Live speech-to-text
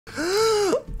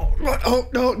Oh,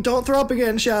 no, don't throw up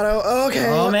again, Shadow. Okay.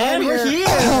 Oh, man, we're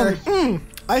here.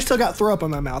 I still got throw up on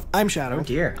my mouth. I'm Shadow. Oh,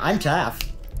 dear. I'm Taff.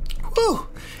 Woo!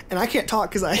 And I can't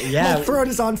talk because Yeah. my throat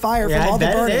is on fire from all the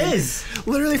burning. It is.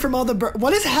 Literally from all the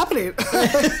What is happening?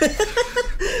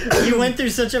 You went through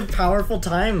such a powerful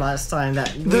time last time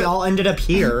that we all ended up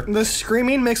here. The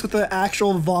screaming mixed with the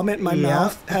actual vomit in my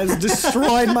mouth has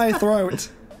destroyed my throat.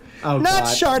 Oh, Not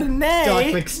God. Chardonnay! Doc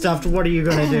McStuffed, what are you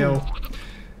gonna do?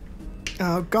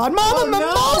 Oh, God. Mama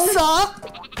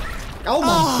Mimosa! Oh,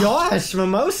 my gosh,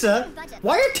 Mimosa.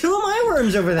 Why are two of my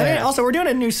worms over there? And also, we're doing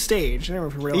a new stage. I never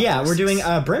realized. Yeah, we're doing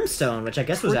Brimstone, which I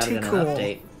guess was added in an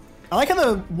update. I like how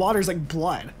the water's like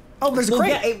blood. Oh, there's a crate.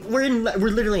 Yeah,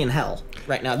 we're literally in hell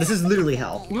right now. This is literally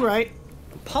hell. You're right.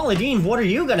 Paula Deen, what are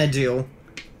you gonna do?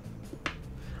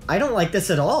 I don't like this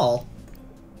at all.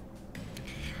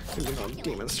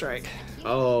 Demon Strike.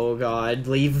 Oh God,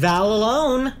 leave Val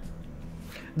alone.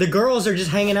 The girls are just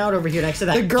hanging out over here next to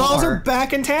that The girls car. are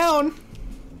back in town.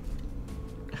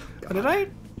 What did I?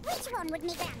 Which one would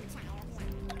make that?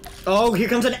 Oh, here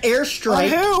comes an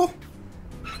airstrike. On who?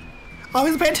 I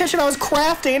wasn't paying attention. I was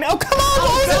crafting. Oh, come on!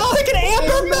 Why is it freaking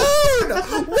Amber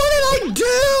Moon? What did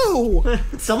I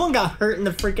do? Someone got hurt in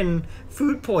the freaking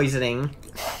food poisoning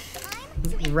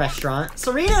restaurant.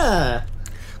 Serena!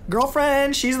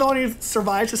 Girlfriend, she's the one who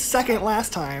survived the second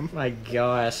last time. My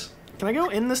gosh. Can I go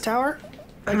in this tower?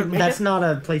 I can make That's it? not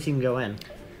a place you can go in.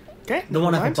 Okay. The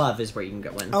one up never mind. above is where you can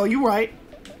go in. Oh, you right.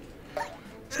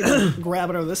 So grab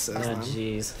whatever this is. Oh, then.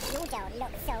 jeez. You don't look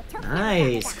so tough.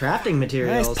 Nice. Crafting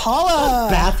materials. Nice, Paula.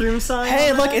 Bathroom sign.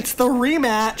 Hey, on look, that? it's the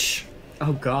rematch.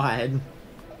 Oh, God.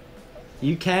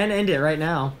 You can end it right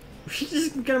now. We're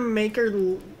just gonna make her...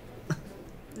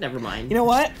 Never mind. You know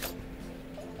what?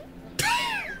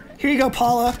 Here you go,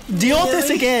 Paula. Deal with this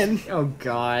Really? again. Oh,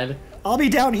 God. I'll be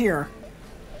down here.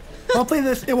 Hopefully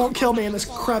it won't kill me in this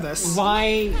crevice.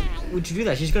 Why would you do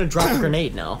that? She's gonna drop a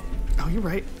grenade now. Oh, you're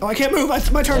right. Oh, I can't move.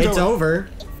 My turn's It's over.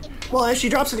 Well, if she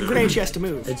drops a grenade, she has to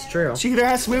move. It's true. She either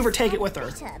has to move or take it with her.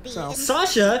 So.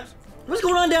 Sasha? What's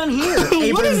going on down here? What is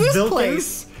Abrams this Vilkins?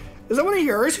 place? Is that one of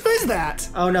yours? Who is that?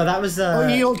 Oh, no, that was, Oh,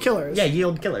 Yield Killers. Yeah,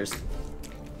 Yield Killers.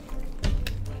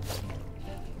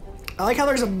 I like how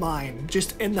there's a mine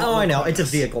just in that. Oh, I know. It's a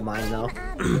crevice. vehicle mine, though.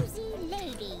 Boozy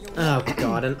lady, you Oh,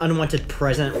 God. An unwanted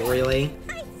present, really?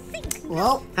 I think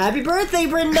Well, Happy birthday,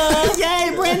 Brenda!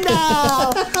 yay,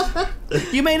 Brenda!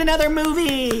 You made another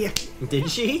movie. Did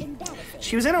she?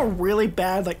 She was in a really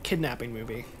bad like kidnapping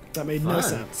movie that made no Fun.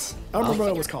 sense. I don't remember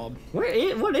what it was called.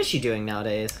 What is she doing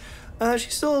nowadays?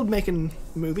 She's still making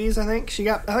movies. I think she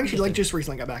like just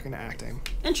recently got back into acting.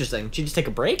 Interesting. Did she just take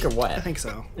a break, or what? I think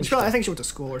so. I think she went to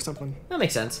school or something. That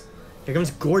makes sense. Here comes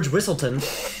Gorge Whistleton.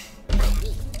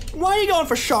 Why are you going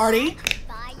for Shardy?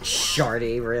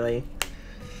 Shardy, really?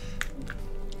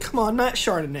 Come on, not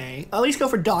Chardonnay. At least go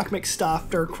for Doc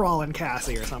McStuffed or Crawlin'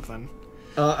 Cassie or something.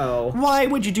 Uh-oh. Why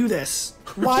would you do this?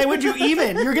 Why would you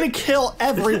even? You're gonna kill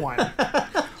everyone.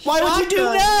 Why would you do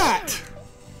that?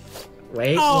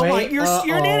 Wait, Oh my, wait. you're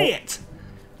an idiot.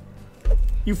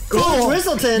 You fool. Gorge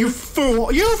Whistleton! You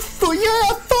fool. You fool. You're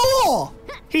a fool.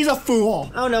 He's a fool.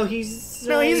 Oh, no, he's...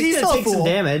 No, he's gonna still a take some fool.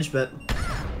 damage, but...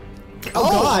 Oh,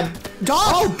 God. Doc.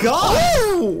 Oh, God.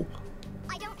 Ooh.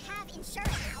 I don't have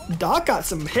insurance. Doc got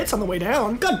some hits on the way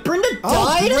down. God, Brenda Oh,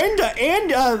 died? Brenda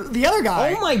and the other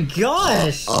guy. Oh, my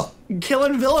gosh.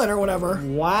 Killing villain or whatever.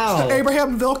 Wow.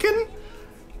 Abraham Vilkin?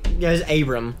 Yeah, it's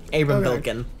Abram. Abram Okay.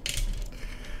 Vilkin.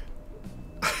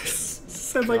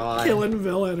 Said like God. killing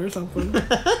villain or something.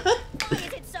 Is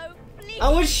it so bleak?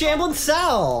 Oh, it's Shambling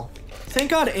Sal.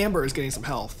 Thank God Amber is getting some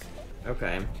health.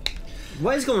 Okay.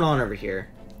 What is going on over here?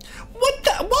 What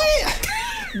the? Why?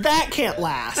 That can't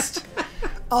last.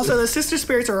 Also, the sister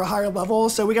spirits are a higher level,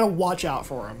 so we gotta watch out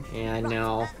for them. Yeah, I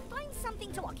know. Find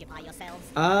something to occupy yourselves.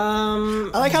 I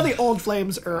like how the old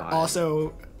flames are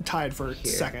also tied for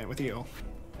second with you.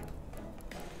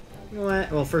 You know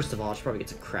what? Well, first of all, I should probably get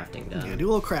some crafting done. Yeah, do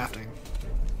a little crafting.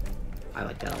 I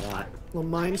like that a lot. Little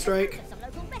mind strike. There's some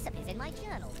local recipes in my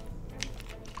journal.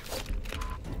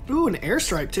 Ooh, an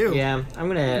airstrike too. Yeah, I'm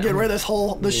gonna... Get rid of this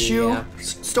whole shoe Yeah.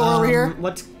 store over here.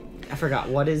 What's... I forgot.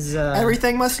 What is,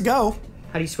 Everything must go.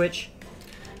 How do you switch?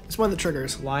 It's one of the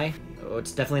triggers. Y? Oh,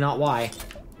 it's definitely not Y.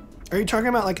 Are you talking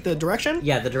about like the direction?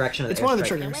 Yeah, the direction of the It's one of the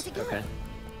airstrike. triggers. Okay.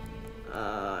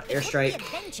 Couldn't be Airstrike.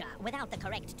 adventure without the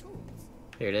correct tools.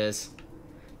 Here it is.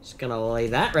 Just gonna lay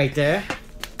that right there.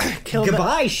 Kill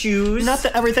Goodbye, shoes. Not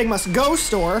the everything must go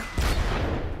store.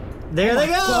 There they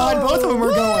go. God, both of them are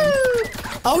Woo! going.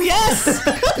 Oh yes!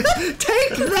 Take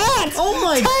that! Oh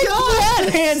my Take God! that,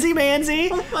 Hansy Manzy!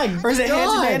 Oh my Or is it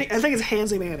God! Hansy Manny? I think it's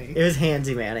Hansy Manny. It was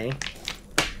Handsy Manny.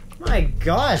 My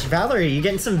gosh, Valerie, you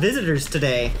getting some visitors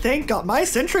today. Thank God. My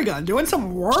sentry gun doing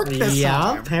some work this Yeah,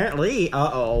 time. apparently.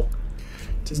 Uh-oh.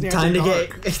 Just near Time the to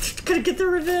dark. get... Gonna get their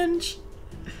revenge.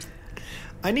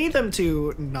 I need them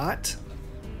to not...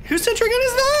 Whose sentry gun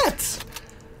is that?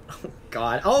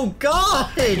 God. Oh,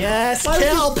 God! Yes, Why would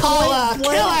kill you Paula! point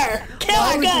Kill blank- her! Kill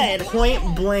Why her would you good!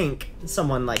 point blank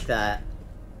someone like that?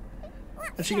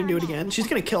 Is she gonna do it again? She's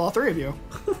gonna kill all three of you.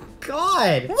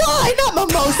 God! Why? Not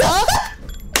Mimosa!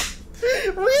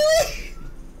 Really?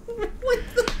 What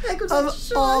the heck was that Of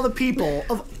shot? all the people,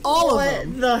 of all of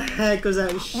them. What the heck was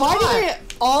that shot? Why do they...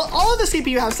 All of the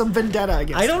CPU have some vendetta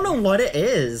against I don't know what it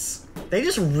is. They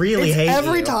just really It's hate you.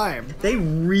 every time. They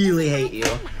really hate you.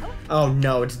 Oh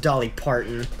no, it's Dolly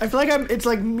Parton. I feel like it's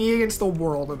like me against the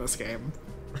world in this game.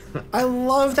 I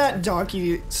love that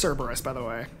donkey Cerberus, by the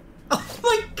way. Oh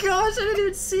my gosh, I didn't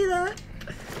even see that.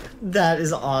 That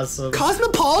is awesome.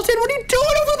 Cosmopolitan, what are you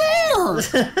doing over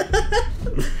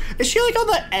there? Is she like on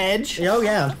the edge? Oh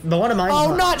yeah, but one of mine's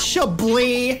Oh, not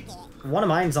Chablis. one of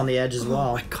mine's on the edge as Oh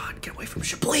well. my God, get away from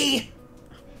Chablis.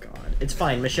 God, it's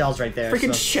fine. Michelle's right there.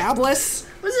 Freaking so. Chablis.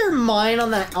 Was there mine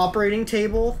on that operating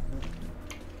table?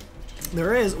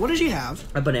 There is. What does she have?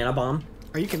 A banana bomb.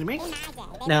 Are you kidding me?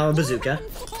 Now a bazooka.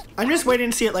 I'm just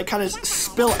waiting to see it like kind of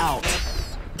spill out.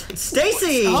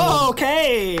 Stacy! Oh,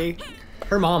 okay.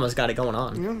 Her mama's got it going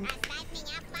on. Yeah.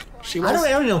 She I was don't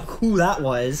even know who that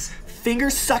was.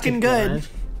 fingers sucking good.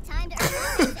 Time to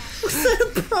Was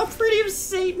that a property of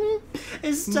Satan?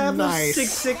 Established Nice.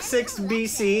 666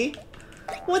 BC?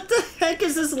 What the heck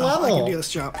is this Oh, level? I can do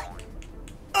this jump.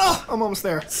 Oh, I'm almost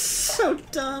there. So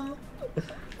dumb. I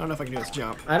don't know if I can do this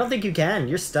jump. I don't think you can.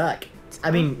 You're stuck.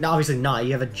 I mean, obviously not.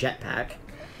 You have a jetpack.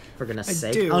 For goodness I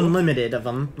sake. do. Unlimited of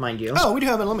them, mind you. Oh, we do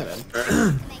have unlimited.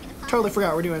 Totally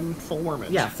forgot we're doing full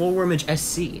wormage. Yeah, full wormage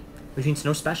SC, which means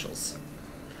no specials.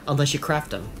 Unless you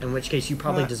craft them, in which case you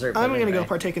probably deserve them I'm gonna go anyway.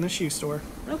 partake in the shoe store.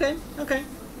 Okay, okay.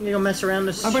 You gonna go mess around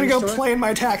the I'm gonna shoe go store? plan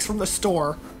my tax from the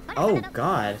store. Oh,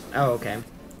 God. Oh, okay.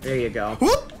 There you go.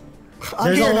 Whoop! I'm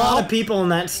There's here a lot now. of people in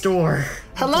that store.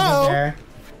 Hello? There.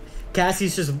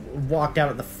 Cassie's just walked out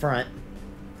at the front.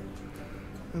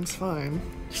 That's fine.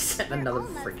 She sent another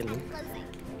freaking...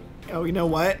 Oh, you know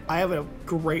what? I have a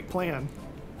great plan.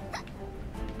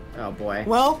 Oh, boy.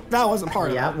 Well, that wasn't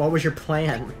part Yeah, of it. what was your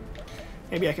plan?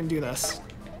 Maybe I can do this.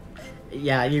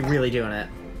 Yeah, you're really doing it.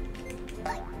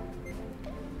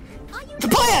 The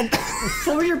plan!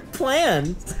 What was your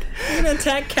plan? You gonna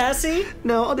attack Cassie?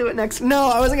 No, I'll do it next. No,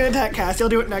 I wasn't gonna attack Cassie. I'll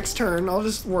do it next turn. I'll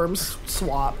just worm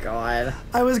swap. God.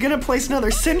 I was gonna place another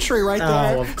sentry right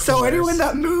there. Oh, of So course. anyone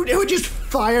that moved, it would just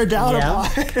fire down Yeah.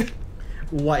 upon it.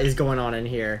 What is going on in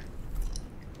here?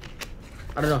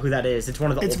 I don't know who that is. It's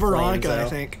one of the It's old Veronica, flames, I though.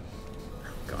 think.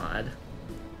 God.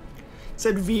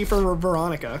 Said V for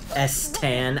Veronica.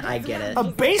 S-Tan, I get it. A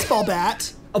baseball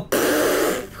bat? Oh,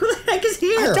 who the heck is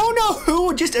here? I don't know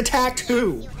who just attacked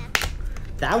who.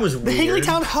 That was The weird.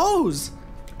 Higglytown hose.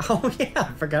 Oh yeah, I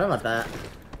forgot about that.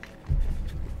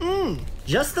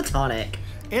 Just the tonic.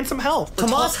 And some health.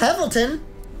 Tomas Hevelton.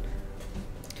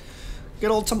 Good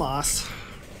old Tomas.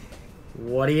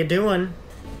 What are you doing?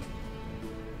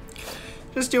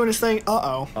 Just doing his thing.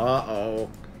 Uh-oh. Uh-oh.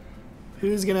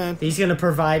 Who's gonna... He's gonna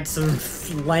provide some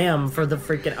lamb for the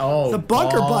freaking... Oh, The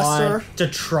Bunker God. Buster. To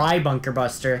try Bunker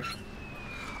Buster.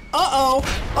 Uh-oh.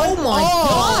 Oh my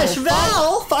gosh,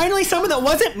 Val! Finally someone that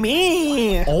wasn't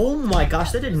me. Oh my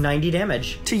gosh, that did 90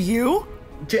 damage. To you?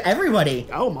 To everybody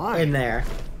Oh my. in there.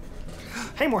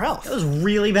 Hey, more health. That was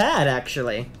really bad,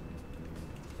 actually.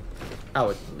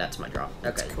 Oh, that's my drop.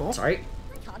 Okay, cool. sorry.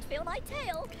 I can't feel my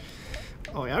tail.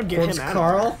 Oh yeah, I'd get Corpse him out.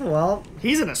 Carl, well,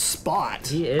 He's in a spot.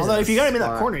 He is Although in if a you got him in that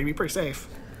spot. corner, he'd be pretty safe.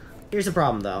 here's the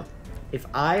problem though. If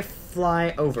I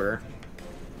fly over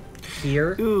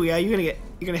here, Ooh, yeah, you're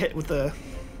gonna hit with the...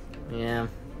 yeah,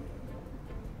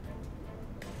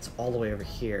 it's all the way over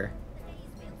here.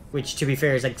 Which, to be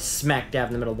fair, is like smack dab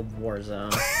in the middle of the war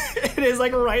zone. It is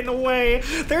like right in the way.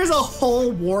 There's a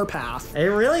whole warpath. It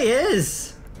really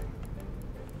is.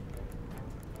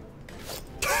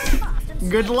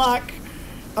 Good luck.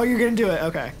 Oh, you're gonna do it.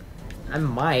 Okay. I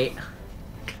might.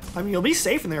 I mean, you'll be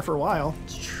safe in there for a while.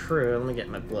 It's true. Let me get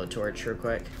my blowtorch real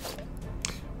quick.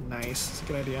 Nice. It's a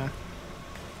good idea.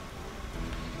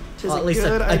 Tis Well, a at least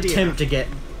good idea. attempt to get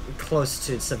close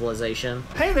to civilization.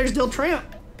 Hey, there's Dill Tramp.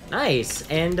 Nice.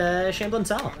 And Champlain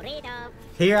Sal. Read up.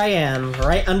 Here I am,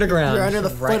 right underground. You're under the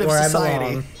right foot of where society. I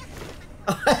belong.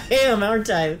 I am, aren't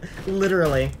I?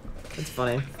 Literally. That's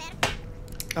funny.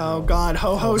 Oh God,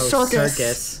 Ho Ho Oh, Circus.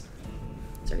 Is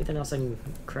there anything else I can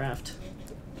craft?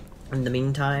 In the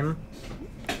meantime,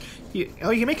 You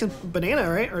can make a banana,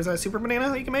 right? Or is that a super banana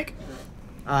that you can make?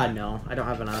 No, I don't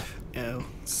have enough. Oh,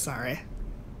 sorry.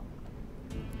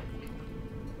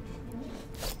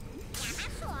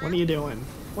 What are you doing?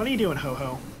 What are you doing,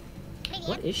 Ho-Ho?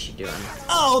 What is she doing?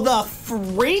 Oh, the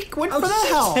freak went for the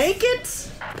health. Take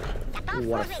it!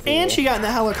 What a fool. And she got in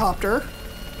the helicopter.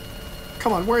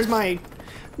 Come on, where's my...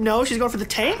 No, she's going for the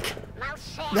tank?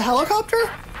 The helicopter?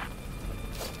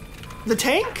 The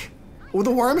tank? With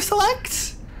the worm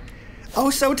select? Oh,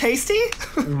 so tasty?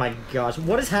 Oh my gosh,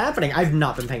 what is happening? I've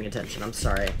not been paying attention, I'm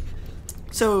sorry.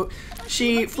 So,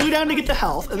 she flew down to get the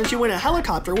health, and then she went in a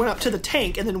helicopter, went up to the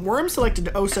tank, and then worm selected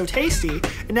Oh So Tasty,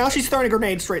 and now she's throwing a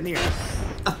grenade straight in the air.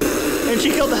 And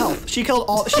she killed the health. She killed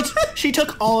all... She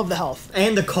took all of the health.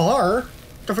 And the car.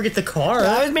 Don't forget the car.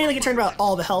 I was mainly concerned about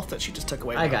all the health that she just took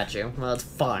away. I got you. Well, it's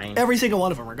fine. Every single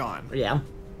one of them are gone. Yeah.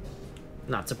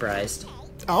 Not surprised.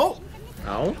 Oh.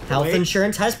 Oh, health Wait.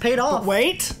 insurance has paid off.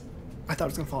 Wait. I thought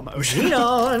it was going to fall in the ocean. Lead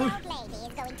on.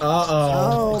 Uh-oh.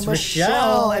 Oh, It's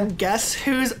Michelle. And guess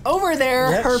who's over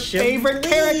there? Yep, Her Chablis. favorite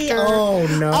character. Oh,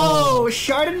 no. Oh,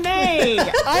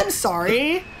 Chardonnay. I'm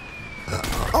sorry.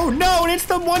 Oh, no, and it's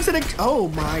the ones that... Oh,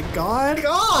 my God.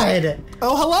 God!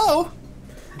 Oh, hello.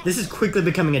 This is quickly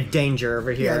becoming a danger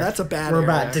over here. Yeah, that's a bad We're area.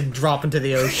 about to drop into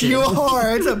the ocean. You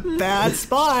are. It's a bad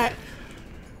spot.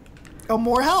 Oh,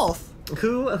 more health.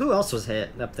 Who else was hit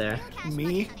up there?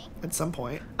 Me, at some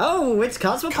point. Oh, it's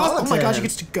Cosmopolitan. Oh, my God, she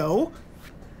gets to go?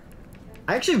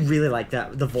 I actually really like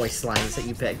the voice lines that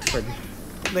you picked for...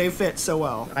 They fit so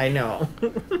well. I know.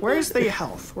 Where's the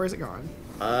health? Where's it gone?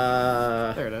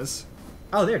 There it is.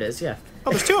 Oh, there it is, yeah.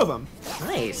 Oh, there's two of them.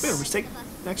 Nice. Boom, just take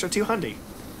an extra 200.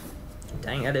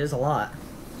 Dang, that is a lot.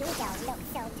 You don't look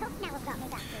so tough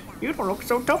now. You don't look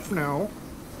so tough now.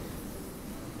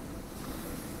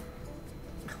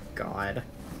 God.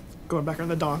 Going back on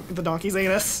the donkey's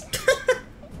anus.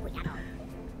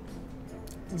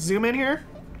 Zoom in here.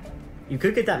 You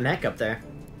could get that mech up there.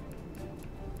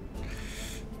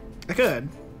 I could.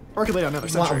 Or I could lay down another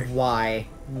sentry. Why?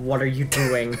 What are you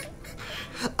doing?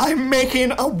 I'm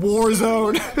making a war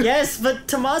zone. Yes, but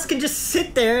Tomas can just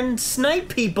sit there and snipe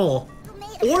people.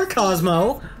 Or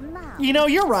Cosmo. You know,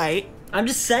 you're right. I'm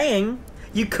just saying.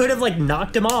 You could have, like,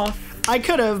 knocked him off. I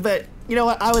could have, but you know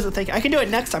what? I wasn't thinking. I can do it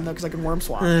next time, though, because I can worm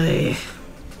swap. Ugh.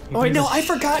 Oh, wait, no, I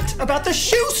forgot about the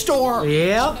shoe store.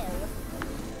 Yep.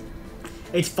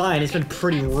 It's fine. It's been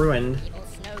pretty ruined.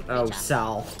 Oh,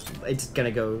 Sal. It's gonna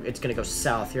go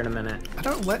south here in a minute.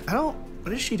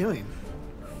 What is she doing?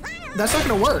 That's not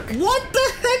gonna work. What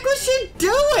the heck was she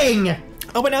doing?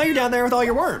 Oh, but now you're down there with all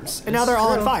your worms, and now they're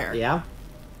all on fire. Yeah.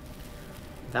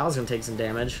 Val's gonna take some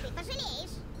damage.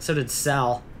 So did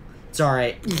Sal. It's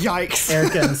alright. Yikes.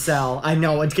 Erica and Sal. I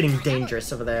know, it's getting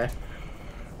dangerous over there.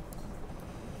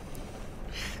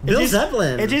 Bill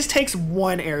Zeppelin. It just takes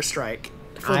one airstrike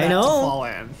for I that know. to fall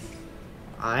in.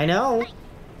 I know.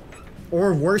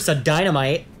 Or worse, a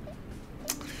dynamite.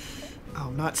 Oh,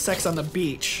 not sex on the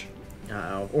beach.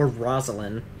 Uh-oh. Or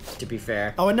Rosalind, to be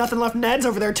fair. Oh, and nothing left. Ned's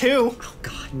over there, too. Oh,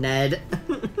 God, Ned.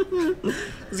 This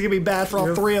is gonna be bad for all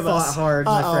You three of us. fought hard,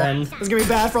 my friend. This is gonna be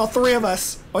bad for all three of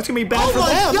us. Oh, it's gonna be bad for them.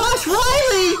 Oh, my gosh,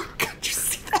 Riley! Did you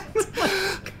see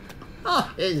that?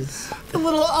 Oh, is. The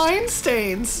little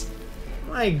Einsteins.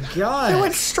 My They God.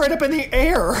 went straight up in the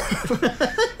air.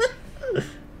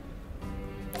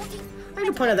 I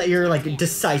should point out that you're, like,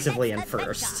 decisively in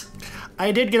first.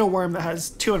 I did get a worm that has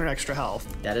 200 extra health.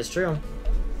 That is true.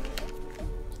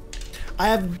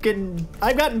 I've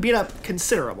gotten beat up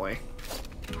considerably.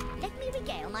 Let me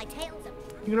regale my tales of...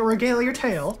 You gonna regale your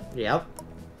tail? Yep.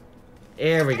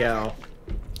 There we go.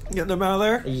 Get them out of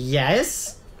there.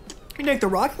 Yes? You can take the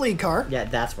Rocket League car. Yeah,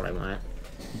 that's what I want.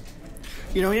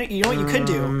 You know what you could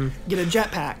do? Get a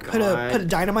jetpack. Put a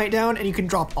dynamite down, and you can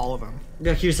drop all of them.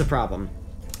 Now, here's the problem.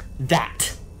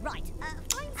 That. Right, find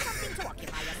something to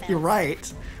occupy yourself. You're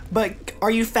right. But are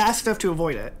you fast enough to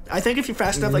avoid it? I think if you're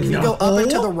fast enough, like if you No. go up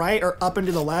and to the right or up and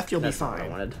to the left, you'll That's be not what I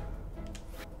fine. wanted.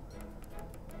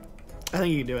 I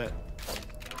think you can do it.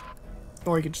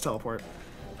 Or you can just teleport.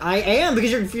 I am,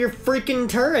 because your freaking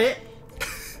turret.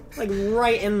 Like,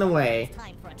 right in the way.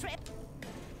 Time for a trip.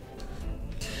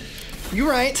 You're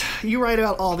right. You're right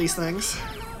about all these things.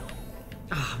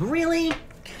 Really?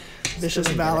 Vicious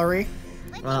Valerie.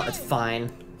 Well, it's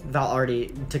fine. Val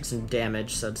already took some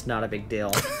damage, so it's not a big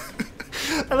deal.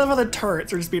 I love how the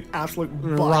turrets are just being absolute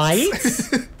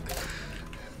butts. Right?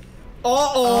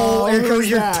 Uh-oh, here who's comes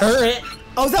your that? turret.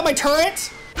 Oh, is that my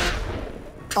turret?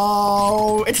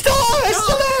 Oh, it's still on! It's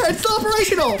still there! It's still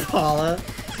operational! Paula.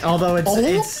 Although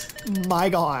it's My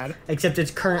God. except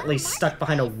it's currently stuck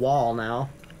behind a wall now.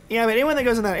 Yeah, but anyone that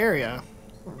goes in that area...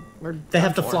 They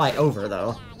have to fly over,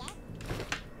 though.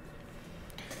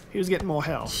 He was getting more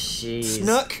health. Jeez.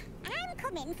 Snook. I'm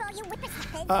coming for you with the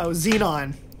suckers. Uh-oh,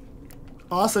 Xenon.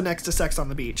 Also next to Sex on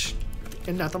the Beach.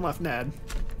 And nothing left Ned.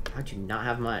 How'd you not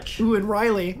have much? Ooh, and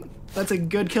Riley. That's a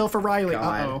good kill for Riley.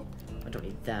 God. Uh-oh. I don't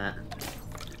need that.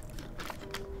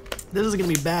 This is gonna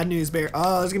be bad news, Bear.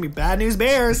 Oh, this is gonna be bad news,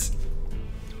 Bears.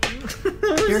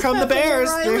 Here come the Bears.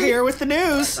 They're here with the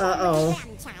news. Uh-oh.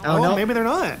 Oh, no. maybe they're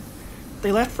not.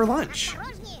 They left for lunch.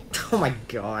 Oh my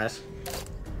gosh.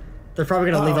 They're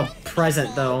probably gonna leave a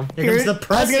present though. Here comes the I was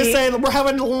present. gonna say we're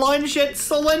having lunch at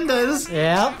Celinda's.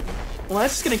 Yeah. Well,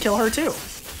 that's just gonna kill her too.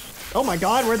 Oh my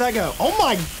God, where'd that go? Oh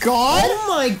my God! Oh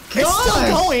my god! It's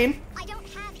still going. I don't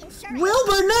have insurance.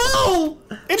 Wilbur, no!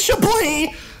 It's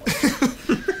Chablis.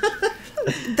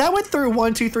 That went through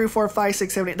 1, 2, 3, 4, 5,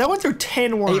 6, 7, 8. That went through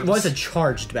 10 worms. It was a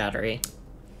charged battery.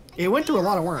 It went through a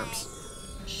lot of worms.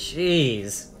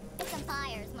 Jeez. Some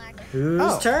fires, Marcus. Whose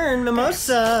Oh. turn,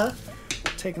 Mimosa?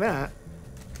 Take that.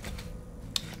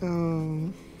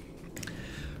 You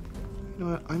know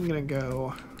what? I'm gonna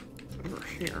go over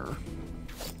here.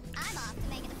 I'm off to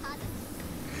make a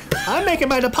deposit. I'm making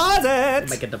my deposit.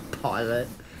 Make a deposit.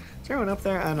 Is there one up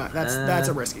there? Oh no, that's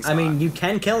a risky spot. I mean, you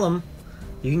can kill him.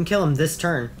 You can kill him this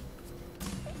turn.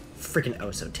 Freaking oh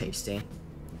so tasty.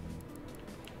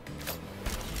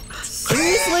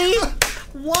 Seriously?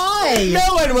 Why?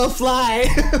 no one will fly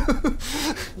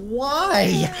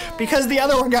Why? because the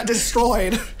other one got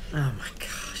destroyed. Oh my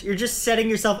gosh. You're just setting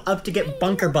yourself up to get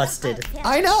bunker busted.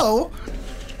 I know.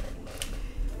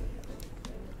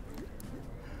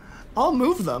 I'll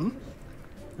move them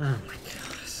Oh my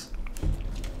gosh.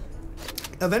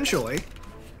 eventually.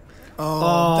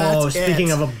 Oh, that's speaking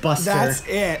it. of a buster. That's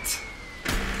it.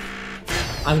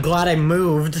 I'm glad I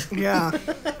moved. Yeah,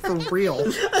 for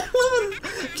real.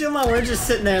 Jill and I were just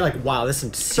sitting there like, wow, this is some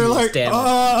They're serious like,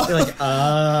 damage. They're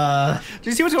like, Do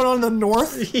you see what's going on in the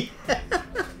north?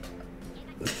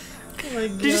 Oh my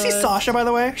Did you see God. Sasha, by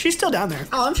the way? She's still down there.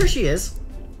 Oh, I'm sure she is.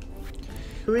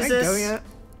 Who is I this? go yet?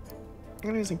 I'm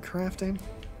gonna do some crafting.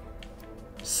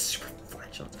 Super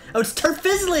flatulence. Oh, it's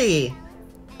Turfizzly!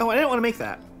 Oh, I didn't want to make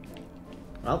that.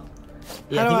 Well,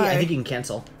 yeah, How do I I- think you can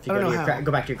cancel. If you I go, don't to know your how.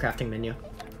 go back to your crafting menu.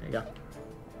 There you go.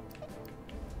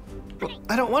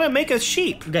 I don't want to make a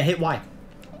sheep. Okay, hit Y.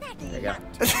 There you go.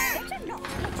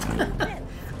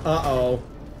 Uh-oh.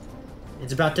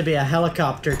 It's about to be a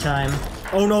helicopter time.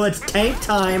 Oh no, it's tank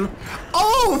time!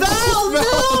 Oh,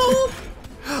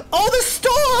 no! Oh, the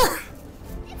store!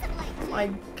 Oh my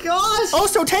gosh! Oh,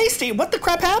 so tasty. What the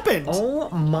crap happened? Oh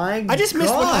my I just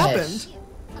missed what gosh. happened.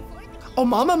 Oh,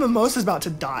 Mama Mimosa's about to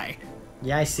die.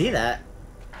 Yeah, I see that.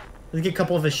 Let's get a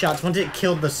couple of his shots. Once it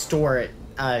killed the store, it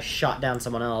shot down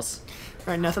someone else. All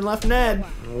right, nothing left, Ned.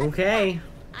 Okay.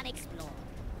 Unexplored.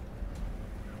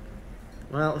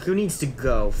 Well, who needs to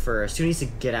go first? Who needs to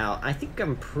get out? I think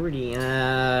I'm pretty,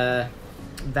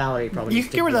 Valerie probably You needs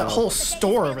can to get rid of go. that whole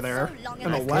store over there on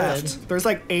the I left. could. There's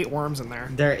like 8 worms in there,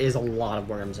 There is a lot of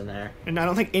worms in there. and I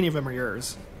don't think any of them are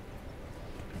yours.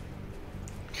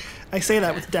 I say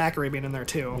that with daiquiri being in there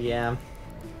too. Yeah.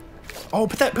 Oh,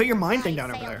 put your mine thing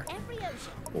down over Sail there. every ocean.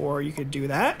 Or you could do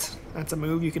that. That's a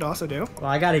move you could also do. Well,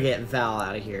 I gotta get Val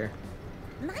out of here.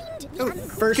 Mind the Oh, uncool.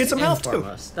 First Get some and health, too.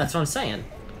 foremost. That's what I'm saying.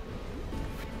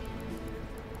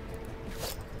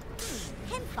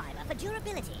 Hemp fiber for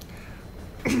durability.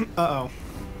 Uh-oh.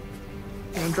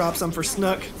 Gonna drop some for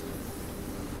Snook.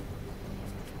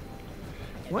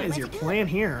 What is your plan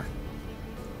here?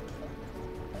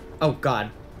 Oh god.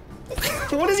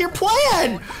 What is your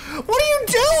plan? What are you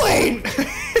doing?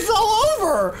 It's all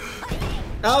over.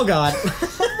 Oh god.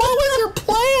 What was your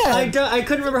plan? I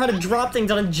couldn't remember how to drop things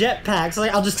on a jetpack, so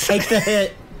like, I'll just take the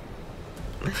hit.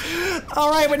 All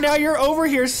right, but now you're over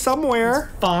here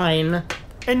somewhere, Fine.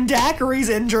 and Daiquiri's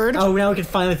injured. Oh, now we can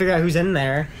finally figure out who's in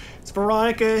there. It's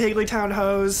Veronica, Higglytown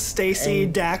Hose, Stacy,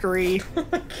 And- Daiquiri.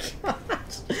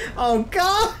 Oh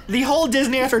god. The whole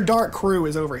Disney After Dark crew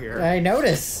is over here. I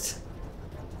noticed.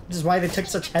 This is why they took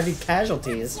such heavy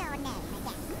casualties. Your name, again.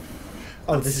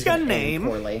 Oh, this is your gonna end name?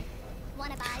 poorly.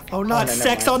 Wanna buy some? Oh, not no, never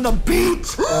sex mind. on the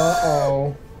beach.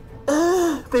 Uh-oh.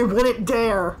 They wouldn't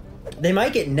dare. They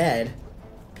might get Ned.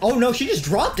 Oh no, she just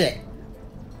dropped it.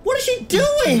 What is she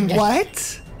doing?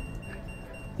 What?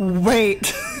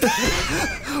 Wait.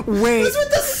 Wait. What's with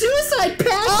the suicide pact?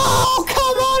 Oh,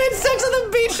 come on! It's Sex on the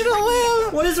Beach to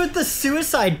live. What is with the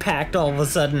suicide pact all of a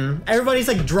sudden? Everybody's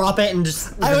like, drop it and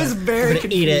just. I was we're very gonna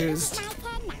eat it. confused. My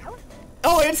turn now.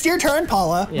 Oh, it's your turn,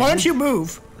 Paula. Yeah. Why don't you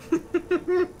move?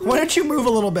 Why don't you move a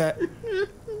little bit?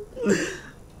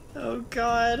 Oh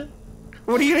god.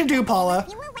 What are you gonna do, Paula?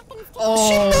 Your weapons to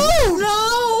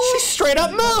Oh She straight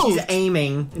up She's moved.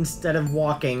 aiming instead of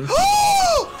walking.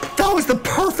 That was the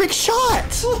perfect shot!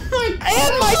 Oh my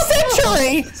And my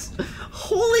century!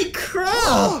 Holy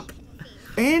crap!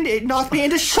 And it knocked me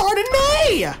into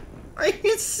Chardonnay! Are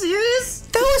you serious?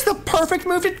 That was the perfect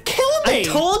move to kill me! I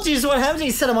told you is what happens when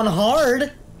you set them on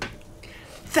hard.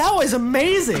 That was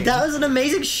amazing! That was an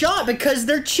amazing shot because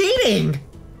they're cheating.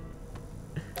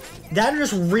 They're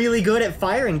just really good at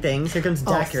firing things. Here comes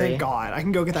Oh, Daiquiri. thank God. I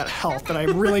can go get that health that I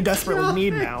really desperately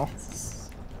need now.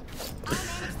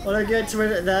 Well, they're good. So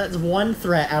that's one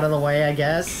threat out of the way, I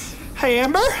guess. Hey,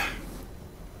 Amber!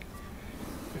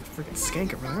 Freaking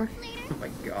skank over there. Oh my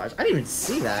gosh, I didn't even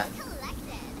see that.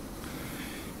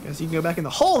 Guess you can go back in the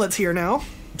hole that's here now.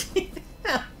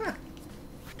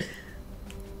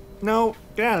 No,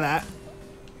 get out of that.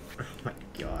 Oh my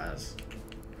gosh.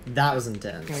 That was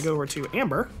intense. Gonna go over to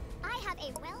Amber. I have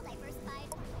a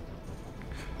well-diversified.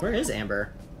 Where is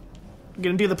Amber?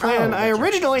 Gonna do the plan Oh, I gotcha.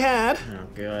 originally had. Oh,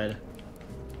 good.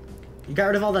 You got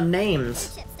rid of all the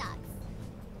names. Ship stocks.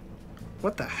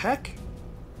 What the heck?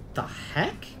 The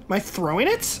heck? Am I throwing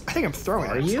it? I think I'm throwing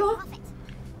Are it. you? Profit.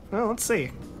 Well, let's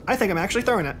see. I think I'm actually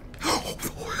throwing it.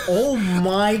 Oh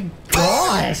my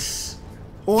gosh!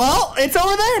 Well, it's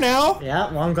over there now.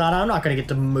 Yeah, well, I'm glad I'm not gonna get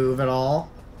to move at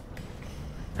all.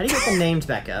 How do you get the names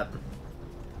back up?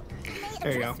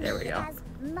 There you go. There we go. As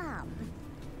Mom.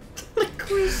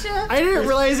 Lucretia? I didn't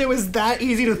realize it was that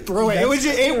easy to throw it. It was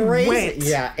just, it went.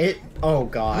 Yeah, it. Oh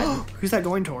god. Who's that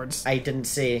going towards? I didn't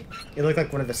see. It looked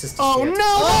like one of the sisters. Oh ships.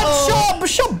 no,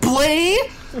 that's shut Blaney!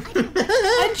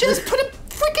 I just put a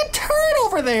freaking turret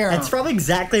over there. That's probably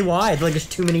exactly why. Like, there's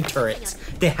too many turrets.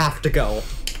 They have to go.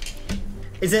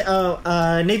 Is it,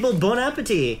 Naval Bon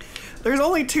Appetit? There's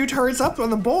only 2 turrets up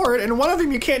on the board, and one of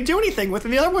them you can't do anything with,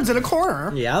 and the other one's in a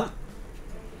corner. Yeah.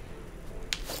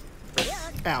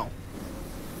 Ow.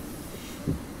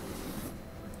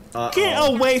 Uh-oh. Get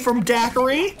away from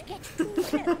Daiquiri!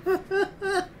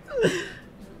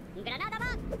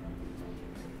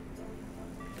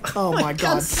 Oh my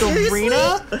god, seriously?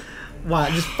 Serena? Wow,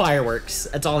 just fireworks.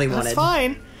 That's all he wanted. That's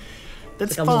fine.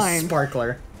 That's Like a little fine.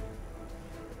 sparkler.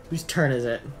 Whose turn is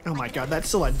it? Oh my god, that's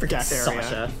still a death area.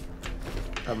 Sasha.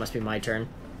 Oh, it must be my turn.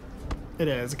 It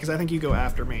is, because I think you go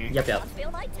after me. Yep, yep.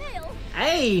 Feel my tail.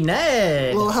 Hey,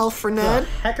 Ned! A little health for What Ned. the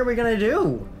heck are we gonna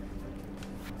do?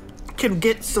 Can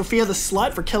get Sophia the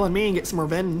slut for killing me and get some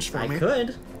revenge for I me.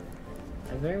 could.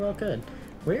 I very well could.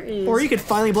 Where is... Or you could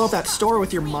finally blow up that store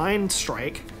with your mind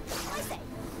strike. I say,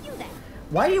 you there.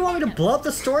 Why do you want me to blow up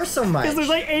the store so much? Because there's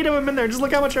like 8 of them in there. Just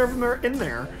look how much of them are in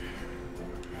there.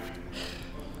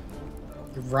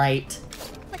 You're right.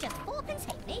 But just 4 can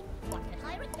take me. What could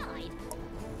hire a guide?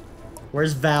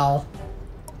 Where's Val?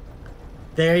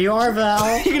 There you are,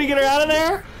 Val. You gonna get her out of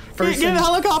there? First Get in the and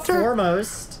helicopter?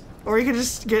 Foremost. Or you could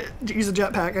just use a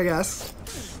jetpack, I guess.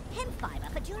 Hemp fiber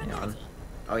for Hang on. durability.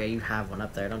 Oh yeah, you have one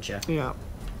up there, don't you? Yeah.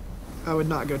 I would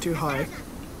not go too high.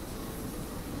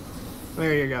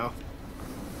 There you go.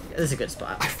 This is a good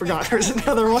spot. I forgot there's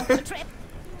another one. Trip.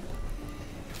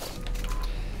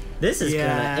 This is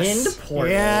gonna end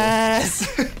poorly. Yes.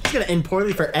 It's gonna end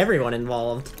poorly for everyone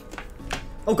involved.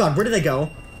 Oh god, where did they go?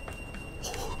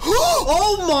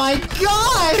 Oh my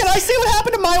god! Can I see what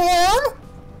happened to my worm?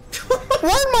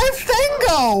 Where'd my thing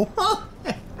go?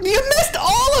 You missed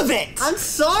all of it! I'm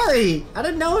sorry! I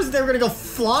didn't know they were gonna go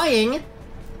flying.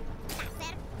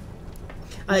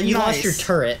 You lost Nice. your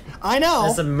turret. I know.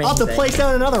 That's I'll have to amazing. place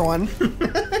down another one.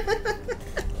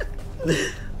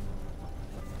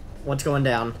 What's going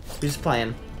down? Who's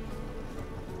playing?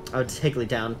 Oh, it's Higley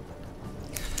down.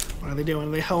 What are they doing?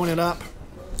 Are they hoeing it up?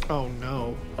 Oh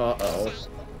no. Uh-oh.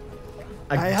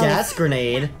 A I have- gas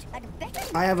grenade?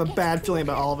 I have a bad feeling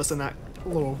about all of us in that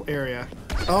little area.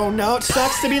 Oh no, it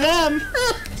sucks to be them!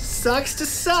 Sucks to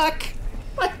suck!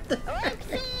 What the heck?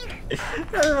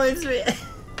 That reminds me.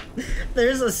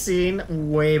 There's a scene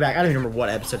way back. I don't even remember what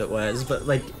episode it was, but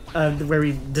like where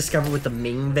we discover what the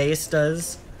Ming vase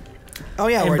does. Oh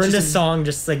yeah, And where it's Brenda's just song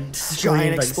just like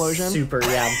screamed like explosion? super,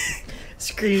 yeah,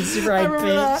 screamed super I high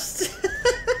remember pitched.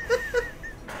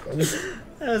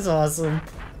 That was awesome.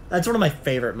 That's one of my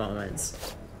favorite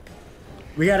moments.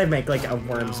 We gotta make like a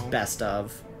Worms No. best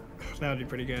of. that would be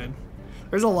pretty good.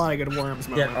 There's a lot of good worms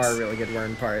There moments. are really good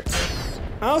Worm parts.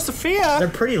 Oh, Sophia! They're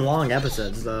pretty long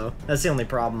episodes though. That's the only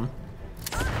problem.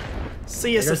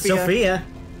 See ya, There goes Sophia.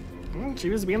 Sophia. She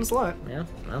was being a slut. Yeah,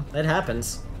 well, it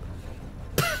happens.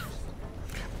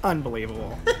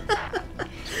 Unbelievable.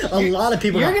 A lot of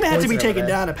people. You're got gonna have to be poison over taken there.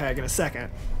 down a peg in a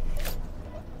second.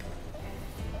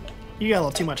 You got a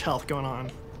little too much health going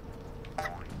on.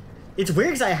 It's weird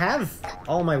because I have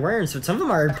all my worms, but some of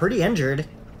them are pretty injured.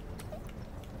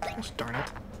 Gosh darn it.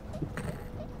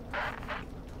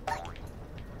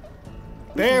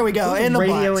 There we go, in the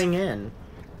radioing butt. in.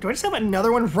 Do I just have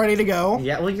another one ready to go?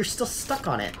 Yeah, well, you're still stuck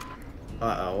on it.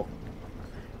 Uh-oh.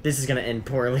 This is gonna end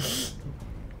poorly.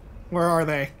 Where are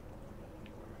they?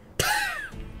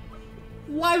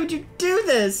 Why would you do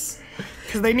this?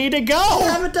 Because they need to I go!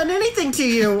 haven't done anything to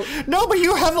you. No, but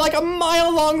you have like a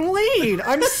mile-long lead!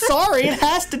 I'm sorry, it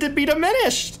has to be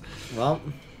diminished! Well,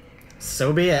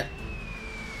 so be it.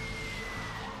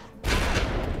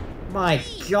 My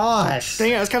gosh.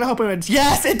 Dang it, I was kind of hoping it would...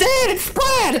 Yes, it did! It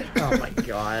spread! Oh my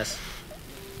gosh.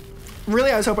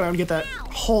 Really, I was hoping I would get that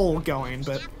hole going,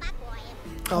 but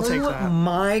I'll take Oh that.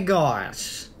 my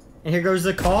gosh. And here goes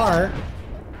the car.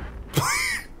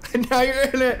 And now you're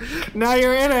in it. Now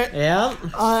you're in it. Yep.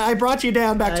 I brought you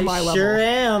down back to my level. I sure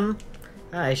am.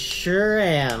 I sure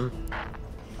am.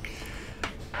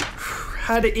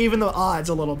 Had to even the odds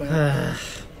a little bit. Uh-oh.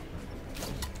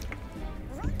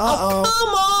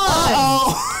 Come on!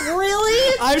 Uh-oh.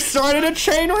 Really? I've started a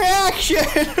chain reaction.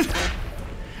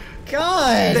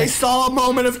 God. They saw a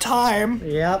moment of time.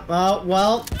 Yep. Oh,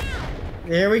 well.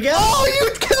 Here we go. Oh,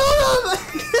 you killed him!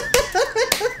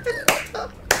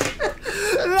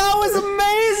 That was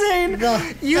amazing.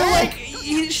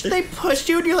 They pushed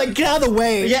you and you're like, get out of the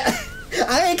way. Yeah.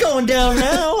 I ain't going down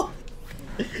now.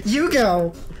 You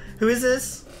go. Who is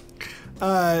this?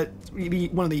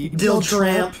 One of the Dill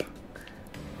Tramp.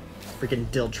 Freaking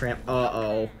Dill Tramp.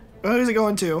 Uh-oh. Who's it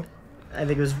going to? I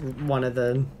think it was one of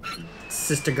the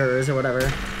sister girls or whatever.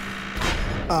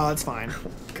 Oh, that's fine.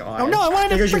 God. Oh no, I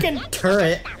wanted There to goes your freaking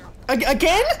turret.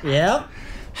 Again? Yep.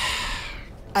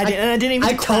 I didn't even.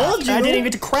 I get to craft. told you. I didn't even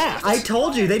get to craft. I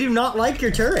told you they do not like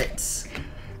your turrets.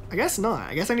 I guess not.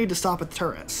 I guess I need to stop at the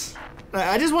turrets.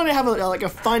 I just want to have like a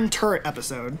fun turret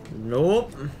episode.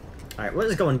 Nope. All right, what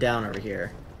is going down over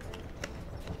here?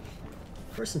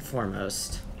 First and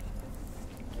foremost.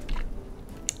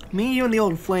 Me, you, and the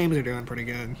old flames are doing pretty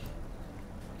good.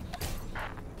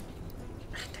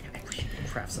 I wish you could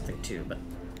craft something too, but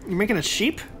You're making a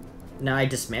sheep? no, I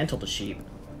dismantled a sheep.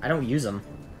 I don't use them.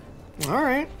 All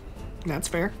right, that's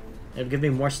fair. It'll give me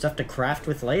more stuff to craft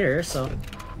with later, so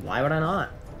why would I not?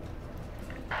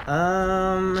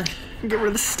 Get rid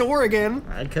of the store again.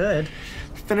 I could.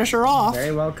 Finish her off.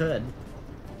 Very well could.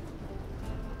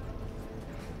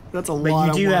 That's a But lot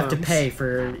you of do have to worms. pay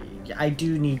for. I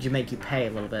do need to make you pay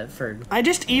a little bit for. I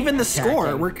just even the score.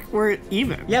 Attacking. We're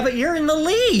even. Yeah, but you're in the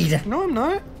lead. No, I'm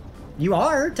not. You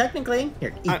are technically.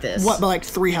 Here, eat this. What, like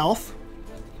 3 health?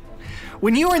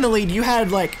 When you were in the lead, you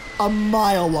had like a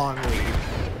mile-long lead.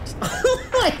 Oh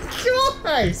my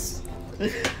gosh!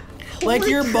 Like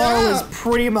Holy your bar crap. was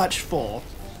pretty much full.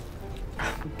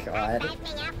 God.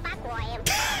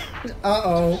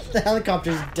 Uh-oh, the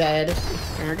helicopter's dead.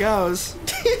 There it goes.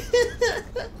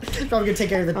 Probably gonna take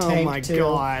care of the Oh tank my too.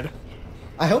 god.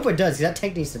 I hope it does, 'cause that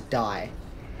tank needs to die.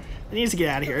 It needs to get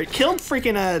out of here. It killed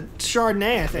freaking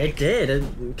Chardonnay, I think. It did. It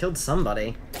killed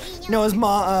somebody. No, it was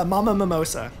Mama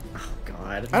Mimosa. Oh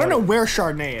God. I don't know where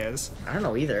Chardonnay is. I don't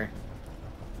know either.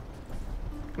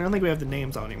 I don't think we have the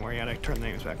names on anymore. You gotta turn the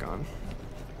names back on.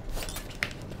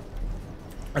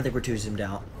 I think we're too zoomed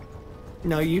out.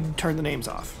 No, you turn the names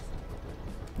off.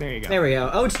 There you go. There we go.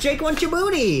 Oh, it's Jake Wants Your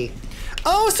Booty!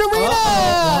 Oh, Serena!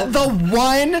 Uh-oh. The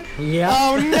one? Yeah.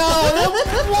 Oh no,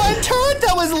 the one turret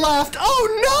that was left.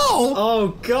 Oh Oh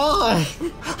God!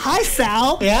 no! Hi,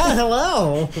 Sal. Yeah,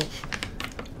 hello!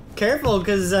 Careful,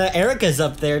 because Erica's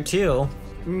up there too.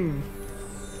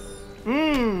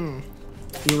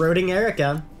 Eroding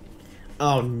Erica.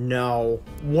 Oh no.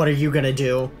 What are you gonna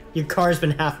do? Your car's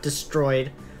been half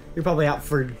destroyed. You're probably out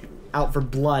for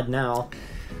blood now.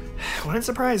 Wouldn't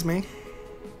surprise me.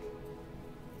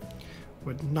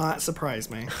 Would not surprise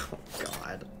me. Oh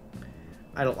God.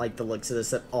 I don't like the looks of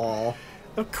this at all.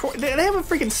 Of course, they have a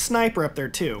freaking sniper up there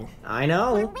too. I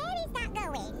know. Where is that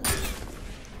going?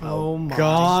 Oh my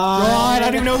God. God! I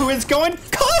don't even know who it's going.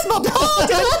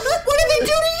 Cosmopolitan! What did they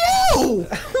do to you?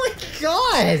 Oh my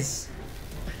gosh!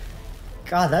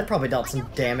 God, that probably dealt some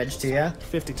damage to you.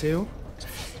 52.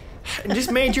 And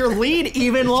just made your lead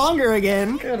even longer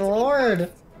again. Good lord.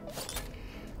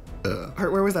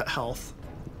 Where was that health?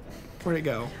 Where'd it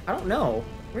go? I don't know.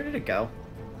 Where did it go?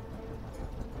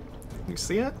 You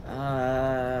see it?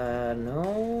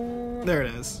 No. There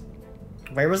it is.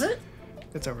 Where was it?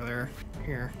 It's over there.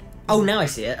 Here. Oh, now I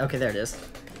see it. Okay, there it is.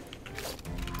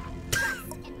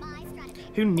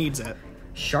 Who needs it?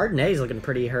 Chardonnay's looking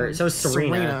pretty hurt. So is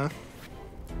Serena.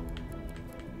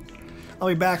 I'll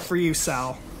be back for you,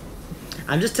 Sal.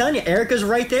 I'm just telling you, Erica's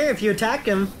right there if you attack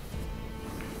him.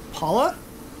 Paula?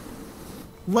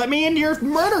 Let me into your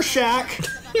murder shack!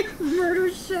 Murder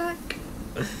shack.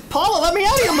 Paula, let me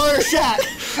out of your murder shack!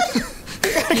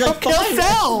 He's like, Kill fine.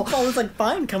 Sal. Paul's like,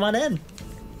 fine, come on in.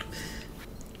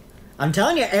 I'm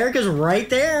telling you, Erica's right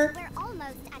there. We're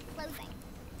almost at closing.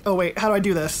 Oh wait, how do I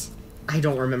do this? I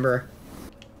don't remember.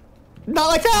 Not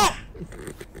like that!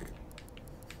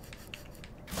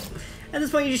 At this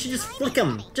point, you should just flick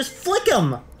him. Just flick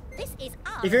him. This is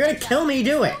our If you're gonna kill me,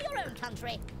 do it. your own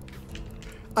country.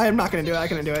 I am not gonna do it. I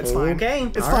can do it. It's fine. Okay,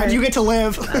 It's all fine. right. You get to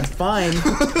live. That's fine.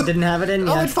 Didn't have it in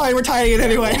Oh, yet. it's fine. We're tying it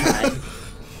anyway.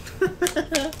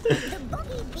 The Bobby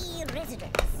B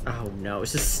residence. Oh no,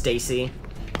 it's just Stacy.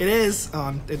 It is.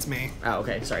 It's me. Oh,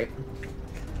 okay, sorry.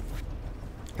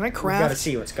 Can I We craft? gotta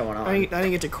see what's going on. I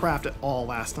didn't get to craft at all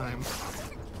last time.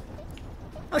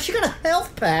 Oh, she got a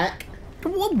health pack.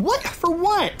 What? For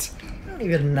what? I don't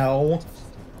even know.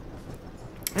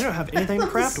 I don't have anything to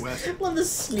craft with. Love the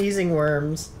sneezing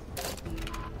worms.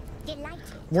 Delighted.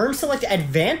 Worm select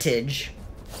advantage.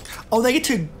 Oh, they get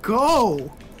to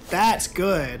go. That's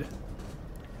good.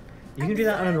 You can do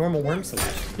that on a normal worm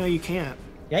select. No, you can't.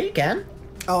 Yeah, you can.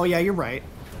 Oh, yeah, you're right.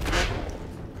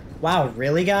 Wow,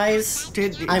 really, guys?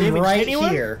 Did it I'm even hit right anyone?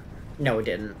 here. No, it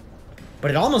didn't. But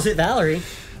it almost hit Valerie.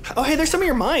 Oh, hey, there's some of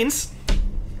your mines.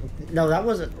 No, that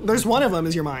wasn't. There's one of them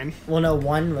is your mine. Well, no,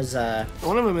 one was,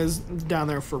 One of them is down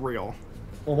there for real.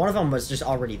 well, one of them was just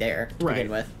already there to Right.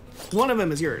 begin with. One of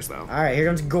them is yours, though. Alright, here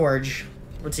comes Gorge.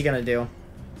 What's he gonna do?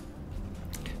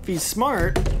 If he's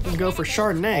smart, he'll go for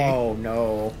Chardonnay. Oh,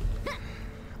 no.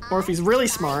 Or if he's really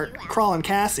smart, Crawlin'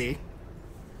 Cassie.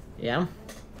 Yeah?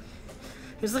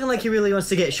 He's looking like he really wants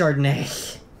to get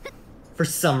Chardonnay. For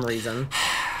some reason.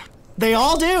 They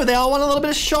all do. They all want a little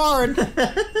bit of Chard.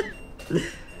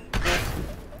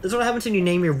 This is what happens when you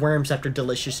name your worms after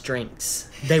delicious drinks.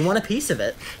 They want a piece of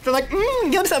it. They're like,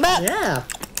 give us some of that. Yeah.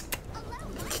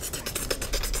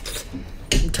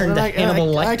 Turn And to I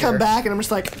Hannibal Lecter. I come back and I'm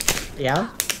just like, Yeah?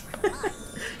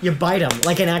 You bite them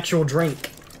like an actual drink.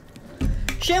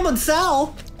 Shambling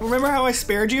Sal! remember how I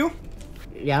spared you?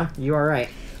 Yeah, you are right.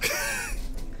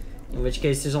 In which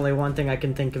case, there's only one thing I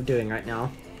can think of doing right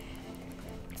now.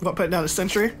 What, putting down a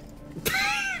sentry?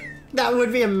 That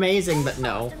would be amazing, but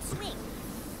no. Swing.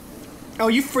 Oh,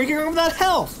 you freaking over that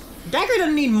health. Dagger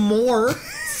doesn't need more.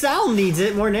 Sal needs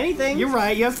it more than anything. You're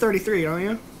right. You have 33, don't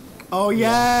you? Oh,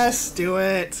 yes. Do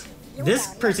it.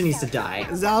 This person needs to die.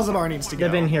 Zalzabar needs to go.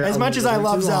 They've been here As a much as I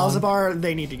little love too long. Zalzabar,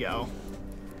 they need to go.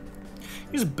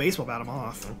 Use a baseball bat them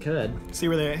off. Could. See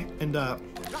where they end up.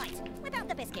 Right. Without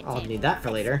the biscuit I'll tin, need that for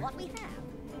later. what we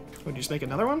have. Would you just make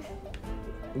another one?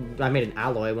 I made an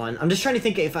alloy one. I'm just trying to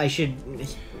think if I should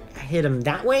hit him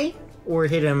that way or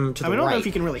hit him to the I don't right. know if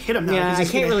you can really hit him now. Yeah, He's I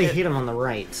just can't gonna really hit him on the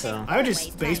right, so. I would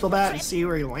just baseball bat and see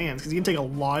where he lands, because he can take a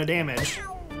lot of damage.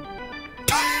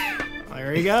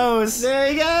 There he goes. There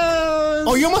he goes!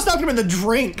 Oh, you almost knocked him in the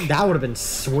drink. That would have been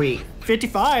sweet.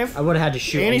 55. I would have had to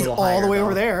shoot And a he's little all the higher, way though.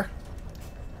 over there.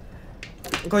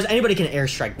 Of course, anybody can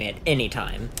airstrike me at any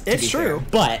time. to It's be true. fair,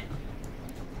 but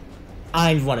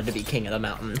I wanted to be king of the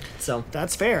mountain, so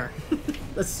That's fair.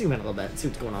 let's zoom in a little bit, see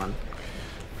what's going on.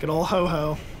 Good old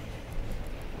ho-ho.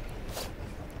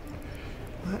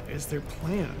 What is their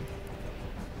plan?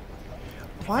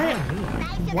 Why?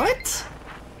 What?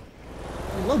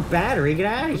 Low battery, get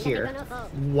out of here.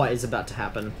 What is about to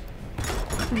happen?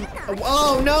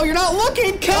 Oh no, you're not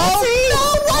looking, Cassie!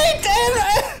 Oh, no, wait!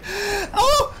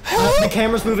 Oh, The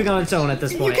camera's moving on its own at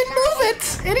this you point. can move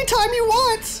it anytime you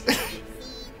want.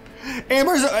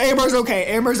 Amber's okay.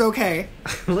 Amber's okay.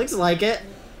 Looks like it.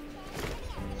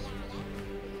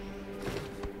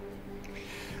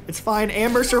 It's fine.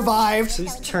 Amber survived.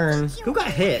 Whose turn? Who got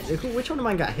hit? Which one of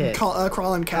mine got hit?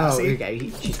 Crawling Oh, Cassie.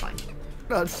 okay, she's fine.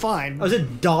 Fine. Oh, is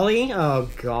it Dolly? Oh,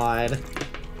 God.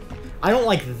 I don't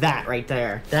like that right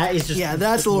there. That is just Yeah,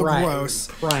 that's a little prime- gross.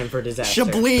 Prime for disaster.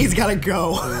 Chablis gotta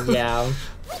go. Yeah.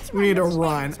 We need to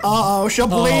run. Uh oh,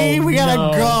 Chablis, we gotta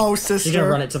no. go, sister. She's gonna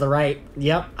run it to the right.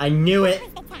 Yep, I knew it.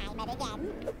 The time and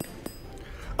again.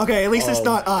 Okay, at least it's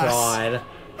not us. God.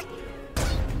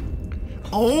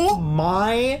 Oh,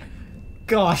 My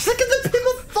gosh, look at the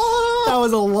people fall! that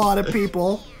was a lot of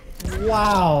people.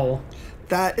 Wow.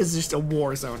 That is just a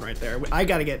war zone right there. I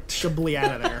gotta get Chablis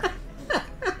out of there.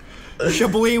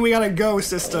 Chablis, we gotta go, Oh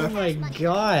sister. my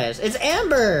gosh. It's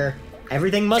Amber!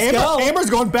 Everything must Amber, go! Amber's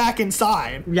going back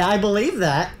inside. Yeah, I believe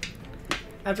that.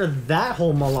 After that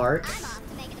whole malark. I'm off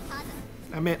to make a deposit.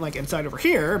 I meant like inside over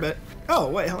here, but oh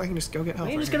wait, I can just go get help.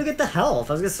 I'm right just here. gonna get the health,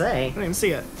 I was gonna say. I didn't even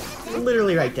see it.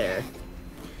 Literally right there.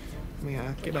 Let me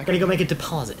get back. Gonna in go here. make a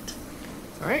deposit.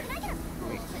 All right, Put it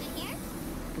here.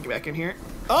 get back in here.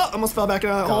 Oh, almost fell back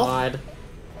into that hole. God.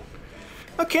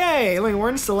 Okay, let me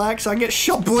warn select so I can get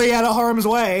Chablis out of harm's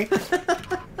way. I'll get you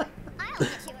a return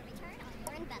on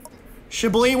your investment.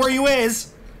 Chablis, where you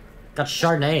is? Got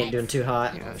Chardonnay ain't doing too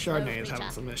hot. Yeah, Chardonnay is having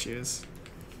some issues.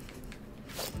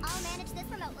 I'll manage this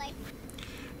remotely.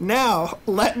 Now,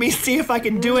 let me see if I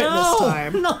can do it this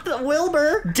time. Not the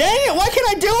Wilbur. Dang it, why can't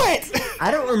I do it? I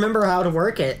don't remember how to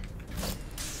work it.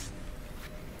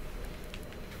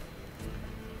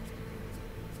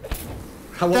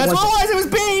 That's what it was, it was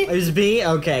B! It was B?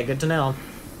 Okay, good to know.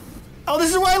 Oh,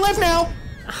 this is where I live now!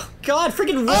 God,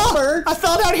 freaking Oh, Wilbur! I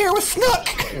fell down here with Snook!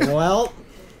 Well,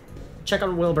 check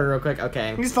on Wilbur real quick.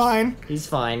 Okay. He's fine. He's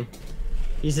fine.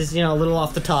 He's just, you know, a little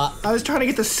off the top. I was trying to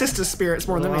get the sister spirits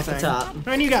more than Off the anything. top.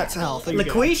 And you got health. There you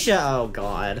go. LaQuisha, oh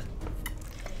god.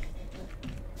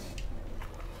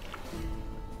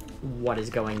 What is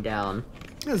going down?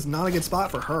 This is not a good spot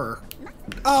for her.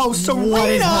 Oh, Serena! What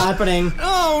is happening?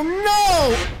 Oh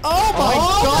no! Oh my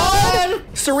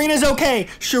god! Serena's okay.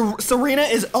 Serena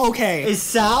is okay. Is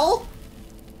Sal?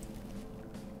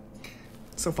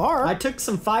 So far. I took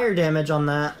some fire damage on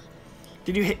that.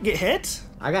 Did you get hit?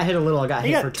 I got hit a little. I got You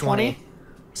hit got for 20.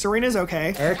 Serena's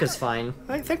okay. Erica's fine.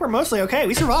 I think we're mostly okay.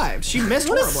 We survived. She missed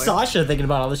What is horribly. Sasha thinking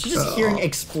about all this? She's just hearing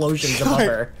explosions above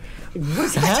her.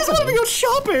 What's I just want to happening? go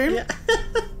shopping. Yeah.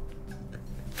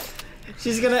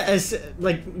 She's gonna,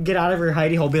 like, get out of her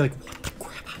hidey hole and be like, what the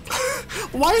crap?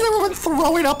 Why is everyone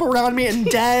throwing up around me and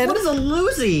dead? What is a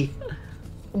loosie?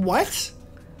 What?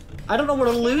 I don't know what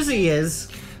a loosie is.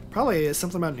 Probably is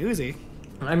something about Newsy.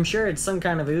 I'm sure it's some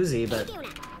kind of oozy, but...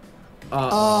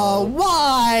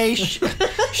 Why?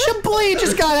 Chablis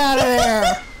just got out of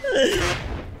there.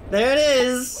 There it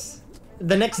is.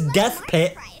 The next death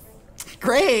pit.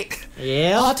 Great. I'll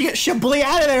Yeah. have to get Chablis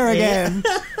out of there again.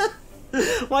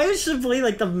 Why is Chablis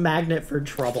like the magnet for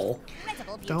trouble?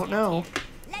 Don't know.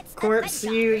 Corpse,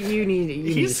 you need.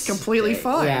 He's completely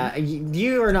fine. Yeah,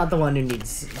 you are not the one who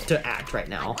needs to act right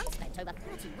now.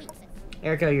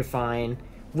 Erica, you're fine.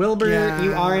 Wilbur, Yeah.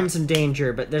 you are in some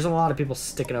danger, but there's a lot of people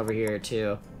sticking over here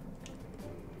too.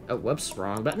 Oh, whoops,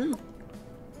 wrong button.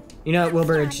 You know what,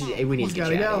 Wilbur? We need to get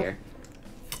gotta you out go. of here.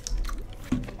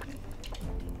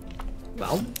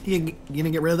 Well, You gonna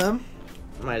get rid of them?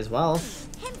 might as well.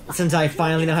 Since I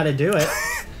finally know how to do it.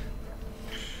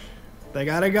 They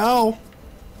gotta go.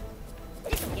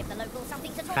 Give the locals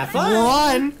something to talk Have about.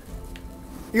 fun! Run!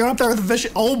 You're going up there with the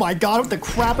vicious. Oh my god, what the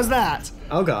crap is that?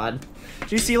 Oh god.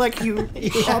 Do you see, like, you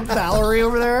Yeah. pump Valerie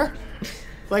over there?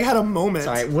 Like, had a moment.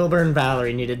 Sorry, Wilbur and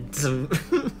Valerie needed some...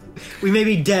 We may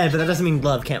be dead, but that doesn't mean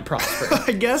love can't prosper.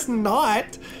 I guess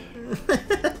not.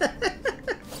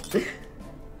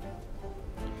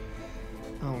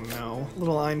 Oh no.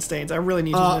 Little Einsteins. I really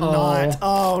need you to not.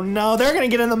 Oh no, they're gonna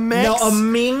get in the mix. No, a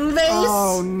Ming vase?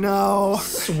 Oh no.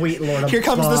 Sweet lord Here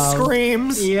comes the above.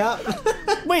 screams.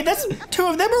 Yep. Wait, that's two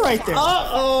of them are right there.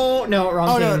 Uh-oh. No, wrong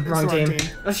Oh, no, team. it's Wrong the wrong team. team.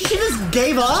 Oh, she just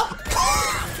gave up?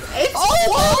 It's Oh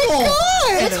horrible. my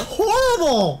god! It's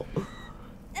horrible.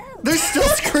 They're still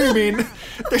screaming.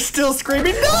 They're still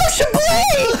screaming. No,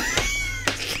 Chablis!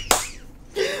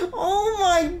 Oh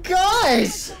my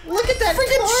gosh! Look at that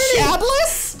carnage!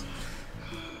 Chablis?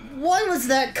 What was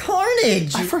that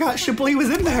carnage? I forgot Chablis was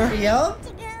in there. Yep.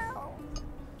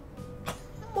 Oh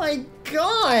my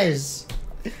gosh!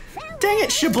 Dang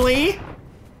it, Chablis.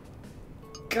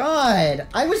 God,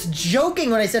 I was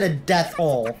joking when I said a death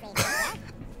hole.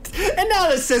 And now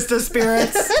the sister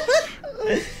spirits.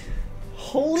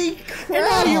 Holy crap! And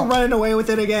now you're running away with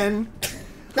it again.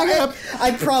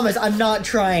 I promise, I'm not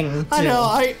trying to. I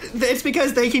know. It's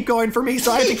because they keep going for me,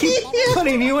 so I have to keep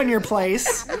putting you in your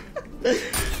place.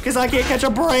 Because I can't catch a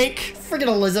break. Freaking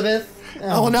Elizabeth.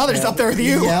 Oh, well, now they're just up there with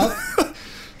you. Yep.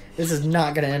 This is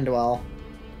not gonna end well.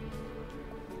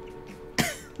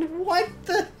 What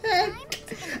the heck?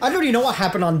 I don't even know what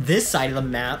happened on this side of the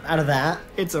map out of that.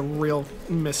 It's a real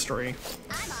mystery.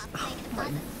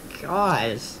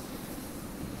 Guys.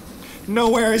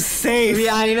 Nowhere is safe.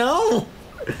 Yeah, I know.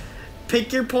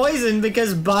 Pick your poison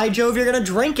because by Jove, you're gonna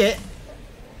drink it.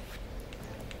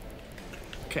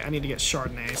 Okay, I need to get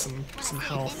Chardonnay some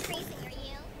health.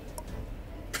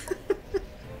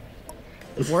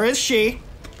 Where is she?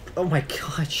 Oh my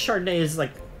god, Chardonnay is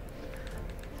like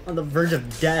on the verge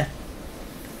of death.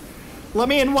 Let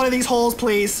me in one of these holes,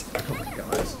 please. Oh my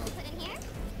god.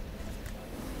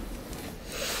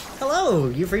 Hello,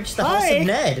 you've reached the house Hi. of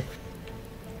Ned.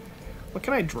 What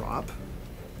can I drop?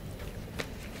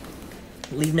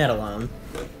 Leave Ned alone.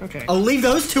 Okay. Oh, leave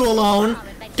those two alone.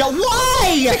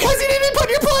 Why? Because you need to put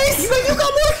in your place! You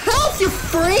got more health, you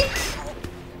freak!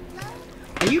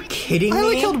 Are you kidding I me?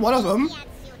 only killed one of them.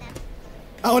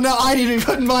 Oh no, I need to be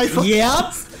put in my place.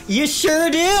 Yep, you sure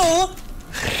do.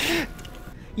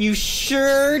 You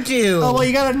sure do. Oh, well,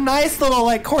 you got a nice little,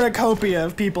 like, cornucopia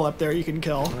of people up there you can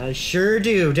kill. I sure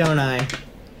do, don't I?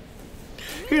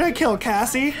 Who did I kill?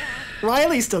 Cassie?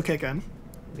 Riley's still kicking.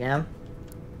 Yeah.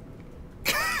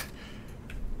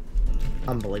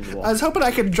 Unbelievable. I was hoping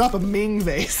I could drop a Ming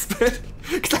vase, but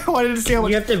because I wanted to see how much.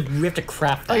 We have to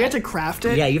craft that. Oh, you have to craft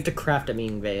it? Yeah, you have to craft a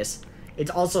Ming vase. It's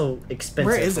also expensive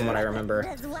Where is from it? what I remember.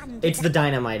 There's one. It's the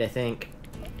dynamite, I think.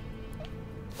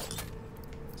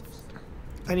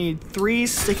 I need 3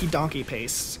 sticky donkey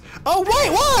pastes. Oh,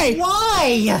 wait, why?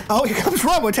 Why? Oh, here comes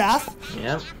Taff.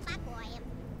 Yep.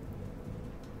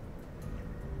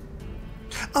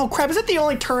 Oh, crap, is it the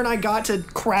only turn I got to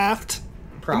craft?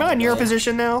 Am I in your Probably.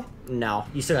 position now? No,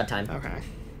 you still got time. Okay.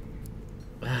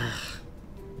 I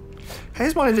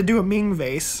just wanted to do a Ming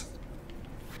vase.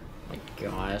 My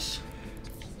gosh.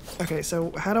 Okay,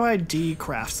 so how do I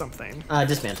decraft something?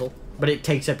 Dismantle. But it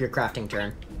takes up your crafting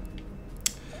turn.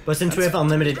 But since we have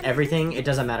unlimited everything, it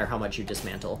doesn't matter how much you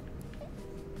dismantle.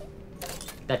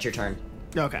 That's your turn.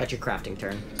 Okay. That's your crafting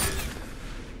turn.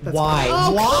 Why?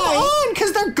 Oh, Why? come on!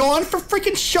 Because they're gone for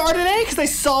freaking Chardonnay because they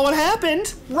saw what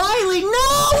happened. Riley,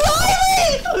 no!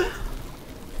 Riley!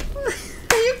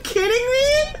 Are you kidding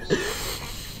me?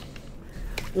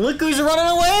 Look who's running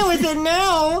away with it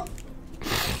now!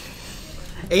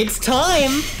 It's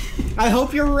time! I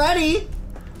hope you're ready!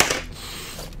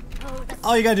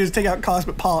 All you gotta do is take out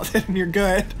Cosmopolitan and you're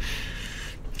good.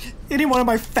 Any one of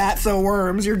my fatso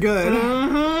worms, you're good.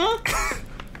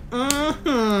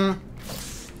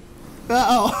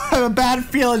 Uh-oh, I have a bad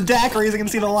feeling Daiquiri isn't gonna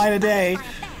see the light of day.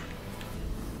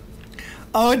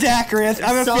 Oh, Daiquiri, I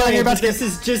have a feeling you're about to this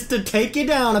is just to take you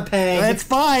down a peg. It's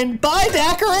fine. Bye,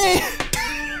 Daiquiri!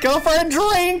 Go for a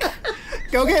drink!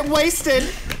 Go get wasted!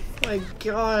 My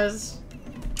gosh.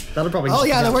 That'll probably. Oh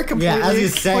yeah, then we're completely, Yeah, as you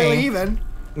say. completely even.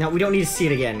 No, we don't need to see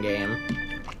it again, game.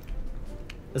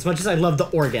 As much as I love the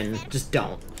organ, just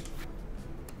don't.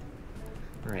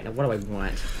 Alright, now what do I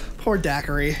want? Poor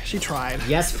Daiquiri, she tried.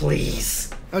 Yes, please.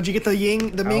 Oh, did you get the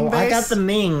Ming vase? I got the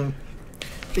Ming.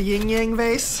 The yin yang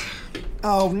vase?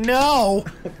 Oh no!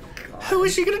 Who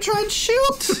is she gonna try and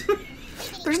shoot?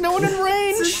 There's no one in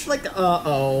range. It's like,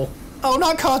 uh-oh. Oh,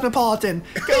 not Cosmopolitan.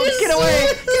 Go, get away!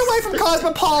 Get away from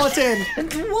Cosmopolitan!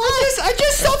 What? I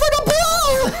just suffered a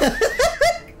blow!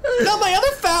 Not my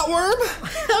other fat worm!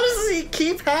 How does it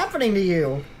keep happening to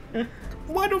you?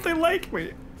 Why don't they like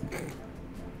me?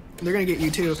 They're gonna get you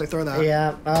too if they throw that.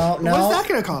 Yeah, oh, no. What's that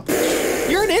gonna accomplish?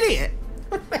 You're an idiot!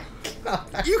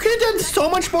 You could have done so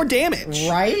much more damage.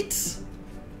 Right?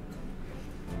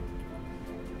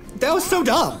 That was so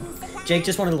dumb. Jake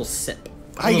just wanted a little sip.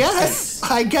 I guess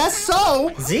so.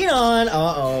 Xenon,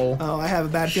 uh-oh. Oh, I have a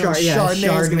bad feeling Chardonnay's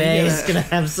Chardonnay's gonna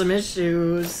have some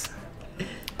issues.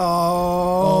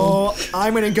 Oh,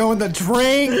 I'm gonna go in the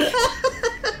drink.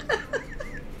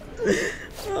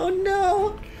 Oh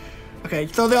no. Okay,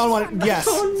 throw the other one. Yes,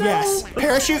 Oh, no. yes.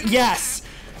 Parachute, yes.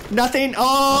 Nothing.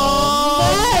 Oh,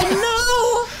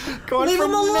 no! Going Leave for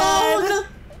him alone! Ned.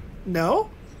 No,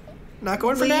 not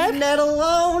going for Leave Ned. Ned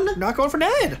alone! Not going for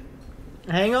Ned.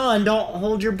 Hang on, don't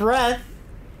hold your breath.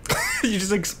 You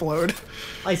just explode.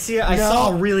 I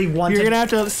saw a really wanted. You're gonna have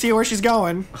to see where she's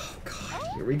going. Oh god,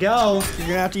 here we go. You're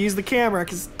gonna have to use the camera,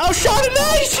 cause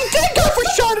Chardonnay! She did go for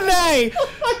Chardonnay! Oh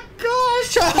my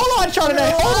gosh! Hold on,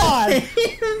 Chardonnay, hold on!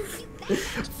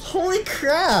 Holy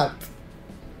crap!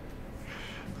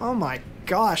 Oh my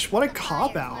gosh, what a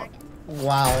cop out!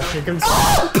 Wow, here comes.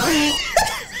 Oh!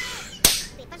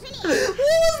 What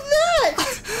was that?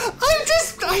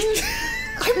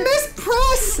 I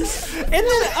mispressed, and then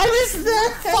I was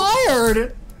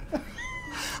fired.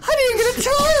 I didn't get a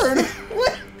turn.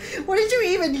 What did you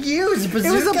even use? Bazooka?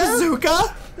 It was a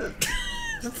bazooka.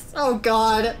 Oh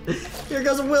god. Here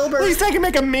goes Wilbur. At least I can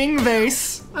make a Ming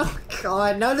vase. Oh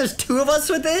god, now there's 2 of us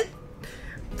with it?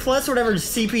 Plus whatever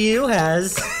CPU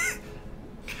has.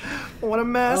 What a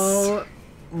mess. Oh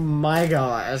my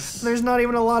gosh. There's not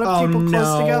even a lot of people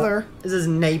close together. This is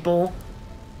Naple.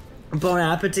 Bon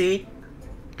appetit.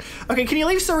 Okay, can you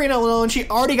leave Serena alone? She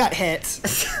already got hit.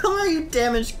 Somehow you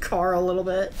damaged Carl a little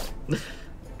bit.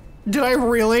 Did I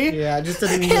really? Yeah, just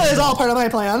a It was all part of my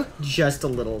plan. Just a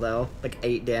little though. Like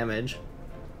 8 damage.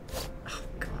 Oh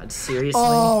god, seriously?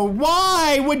 Oh,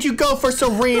 why would you go for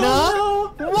Serena?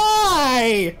 Oh, no.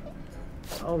 Why?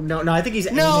 Oh no, I think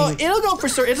he's No, aiming. it'll go for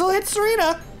Serena. It'll hit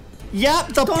Serena. Yep,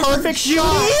 the Going perfect for Judy?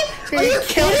 shot. Are you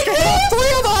kidding me? 3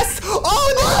 of us.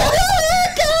 Oh,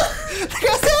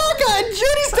 there's Erica and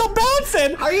Judy's still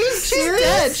bouncing. Are you She's serious?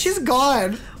 dead. She's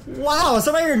gone. Wow,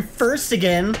 so now you're in first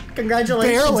again.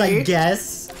 Congratulations, Barely. I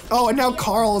guess. Oh, and now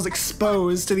Carl is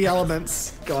exposed to the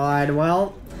elements. God,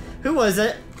 well, who was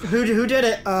it? Who did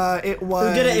it? It was.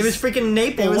 Who did it? It was freaking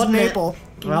Naple. It was wasn't Naple.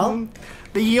 It? Well,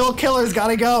 the yield killers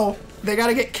gotta go. They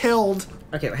gotta get killed.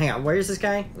 okay, hang on. Where is this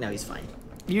guy? No, he's fine.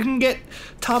 You can get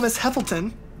Thomas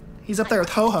Heffelton. He's up there with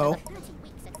Ho-Ho. 30 weeks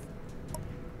ago.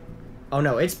 Oh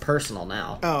no, it's personal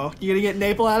now. Oh, you gonna get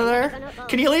Naple out of there?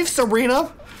 Can you leave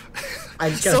Serena? I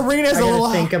just gotta, Serena's I a gotta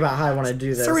little. think about how I want to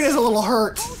do this. Serena's a little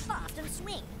hurt. Hold fast and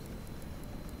swing.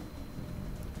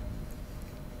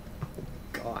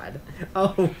 God.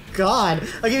 Oh God.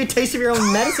 I'll give you a taste of your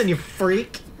own medicine, you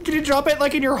freak. Can you drop it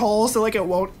like in your hole so like it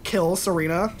won't kill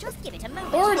Serena? Just give it a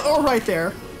moment. Or right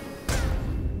there.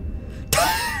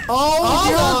 Oh,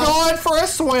 you're going for a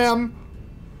swim.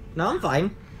 No, I'm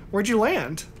fine. Where'd you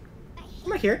land?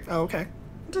 I'm right here. Oh, okay.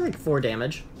 I did like 4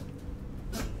 damage.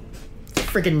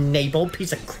 Freaking Naple,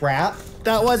 piece of crap.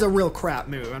 That was a real crap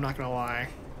move, I'm not gonna lie.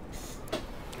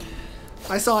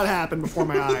 I saw it happen before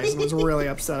my eyes and was really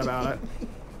upset about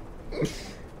it.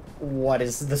 What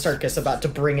is the circus about to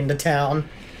bring into town?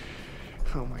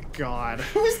 Oh my god.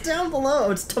 Who's down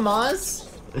below? It's Tomas.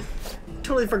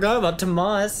 Totally forgot about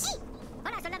Tomas.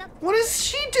 What is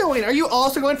she doing? Are you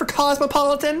also going for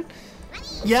Cosmopolitan?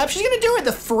 Yep, she's gonna do it,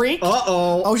 the freak.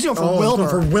 Uh-oh. Oh, she's going for Wilbur.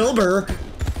 For Wilbur.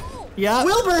 Yeah.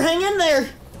 Wilbur, hang in there.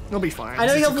 You'll be fine. I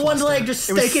know you It's have a one cluster. leg, just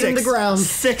It was stake it in the ground.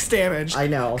 6 damage. I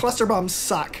know. Cluster bombs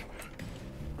suck.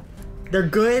 They're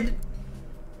good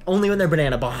only when they're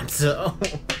banana bombs, so.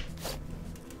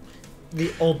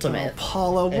 The Oh, ultimate.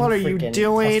 Paula, And what are you freaking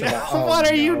doing? cluster bomb. Oh, What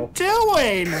are no. you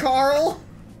doing? Carl!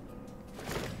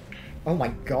 Oh my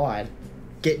god.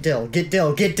 Get Dill, get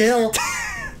Dill, get Dill!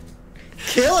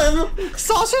 Kill him!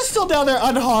 Sasha's still down there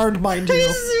unharmed, mind Are you.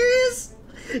 you serious?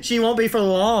 She won't be for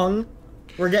long.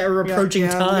 We're approaching We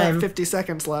got time. 50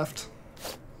 seconds left.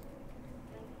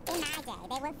 In my day,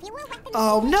 there were fewer weapons.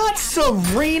 Oh, not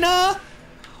Serena!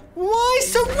 Why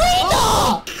Serena?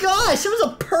 Oh gosh, it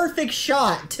was a perfect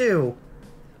shot, too.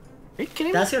 Are you kidding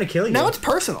me? That's gonna kill you. Now it's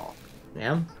personal.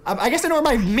 Yeah. I guess I know where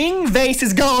my Ming vase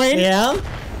is going. Yeah.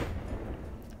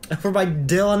 Over by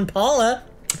Dill and Paula.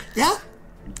 Yeah.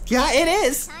 Yeah, it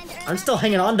is. Time to I'm still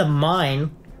hanging on to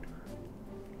mine.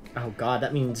 Oh god,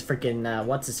 that means freaking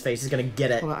what's his face is gonna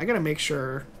get it. Hold on, I gotta make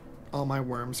sure all my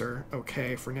worms are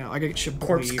okay for now. I should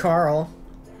Corpse believe. Carl.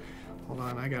 Hold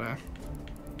on, I gotta.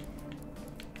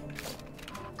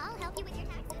 I'll help you with your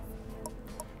taxes.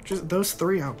 Just those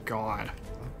 3. Oh god.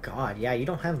 Oh god, yeah, you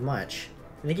don't have much.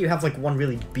 I think you have like one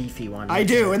really beefy one. I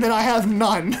do, and then I have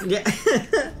none. Yeah.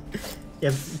 You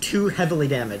have 2 heavily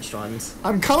damaged ones.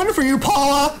 I'm coming for you,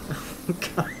 Paula.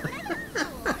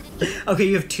 Okay,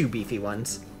 you have 2 beefy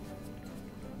ones.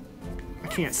 I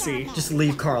can't see. Just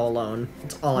leave Carl alone.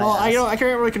 That's all Well, I ask. I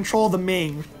can't really control the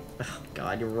Ming. Oh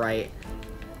god, you're right.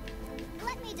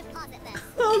 Let me deposit this.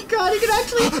 Oh god, you can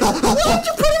actually. Why did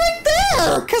you put it right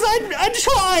there? Cause I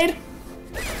tried.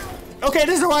 Okay,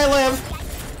 this is where I live.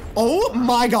 Oh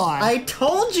my god. I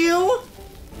told you.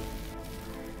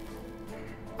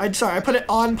 I'm sorry, I put it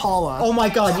on Paula. Oh my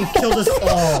god, you killed us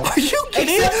all. Are you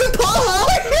kidding? Except for Paula.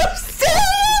 Are you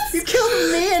serious? You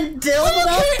killed me and Dill, but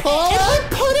not And Paula. I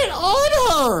put it on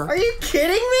her. Are you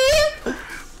kidding me?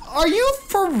 Are you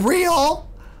for real?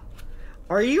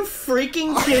 Are you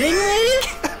freaking kidding me?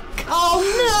 Oh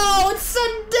no, it's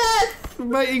sudden death!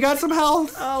 But you got some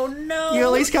health. Oh no. You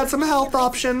at least got some health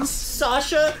options.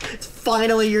 Sasha, it's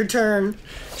finally your turn.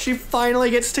 She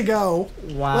finally gets to go.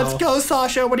 Wow. Let's go,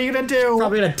 Sasha. What are you gonna do?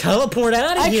 Probably gonna teleport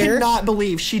out of I here. cannot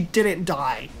believe she didn't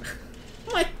die.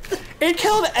 What? It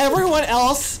killed everyone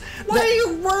else. Why are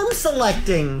you worm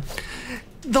selecting?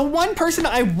 The one person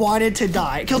I wanted to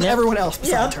die it killed Yep. everyone else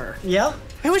besides Yep. her. Yep.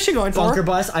 Who is she going for? Bunker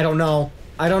bus? I don't know.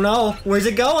 I don't know. Where's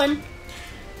it going?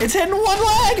 It's hitting one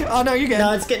leg. Oh no, you're good.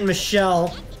 No, it's getting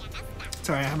Michelle.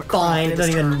 Sorry, I haven't. Fine, it crafted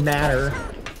doesn't this even turn. matter.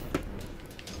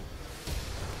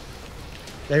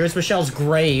 There goes Michelle's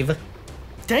grave.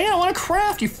 Dang, I want to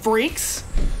craft, you freaks.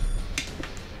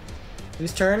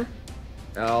 Whose turn?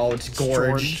 Oh, it's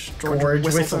Gorge. George Whistleton.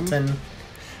 Whistleton.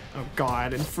 Oh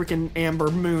god, and freaking Amber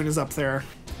Moon is up there.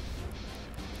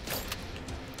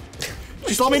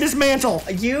 She saw me dismantle.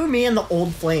 You, me, and the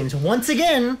old flames once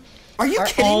again. Are you Are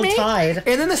kidding all me? tied.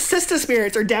 And then the sister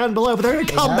spirits are down below, but they're gonna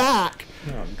come Yeah. back.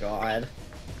 Oh God.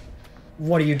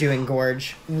 What are you doing,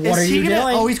 Gorge? What Is are he you gonna,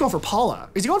 doing? Oh, he's going for Paula.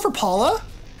 Is he going for Paula?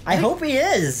 I hope he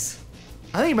is.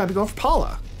 I think he might be going for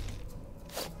Paula.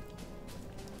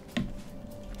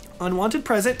 Unwanted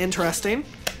present, interesting.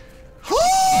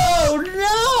 Oh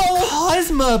no!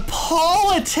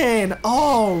 Cosmopolitan!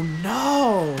 Oh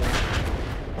no!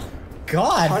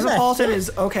 God. Cosmopolitan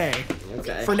is okay.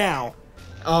 Okay. For now.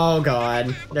 Oh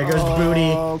god. There goes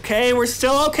Booty. Okay, we're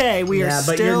still okay. We are but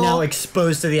still... you're now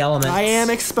exposed to the elements. I am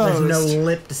exposed. There's no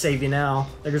lip to save you now.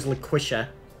 There goes Laquisha.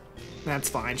 That's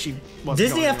fine. She wasn't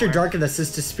Disney going After anywhere. Dark and the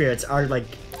Sister Spirits are like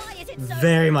Why is it so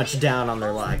very much down on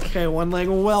their luck. Okay, one leg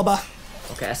Welba.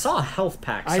 Okay, I saw a health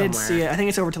pack I somewhere. didn't see it. I think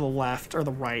it's over to the left or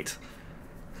the right.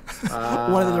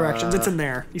 One of the directions. It's in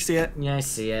there. You see it? Yeah, I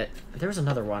see it. There was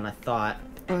another one, I thought.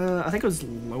 I think it was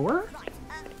lower. right?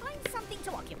 Find something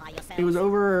to occupy yourself. It was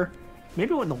over.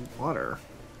 Maybe it went in the water.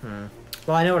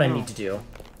 Well, I know what I need to do.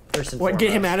 First and What? foremost.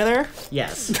 Get him out of there?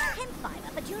 Yes. Chem fiber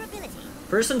for durability.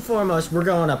 First and foremost, we're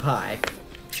going up high.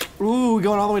 Ooh,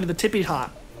 going all the way to the tippy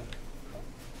top.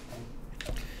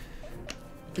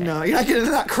 No, you're not getting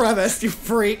into that crevice, you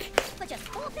freak. For just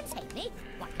 4 can take me.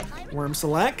 What can I Worm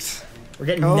select. We're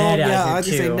getting Oh Ned yeah, I out was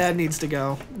here gonna too. say Ned needs to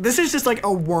go. This is just like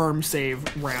a worm save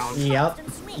round. Yep.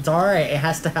 It's alright, it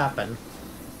has to happen.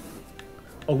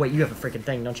 Oh wait, you have a freaking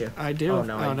thing, don't you? I do. Oh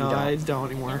no, oh, no, you don't. I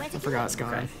don't anymore. I forgot it's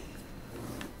gone. Okay.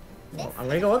 Well, I'm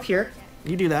gonna go up here.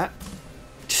 You do that.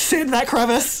 Just sit in that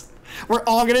crevice. We're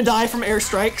all gonna die from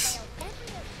airstrikes.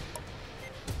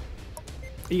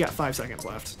 You got 5 seconds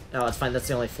left. No, it's fine. That's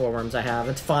the only 4 worms I have.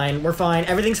 It's fine. We're fine.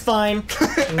 Everything's fine.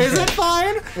 Is it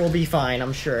fine? We'll be fine,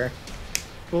 I'm sure.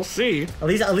 We'll see. At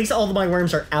least all of my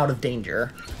worms are out of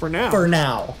danger. For now. For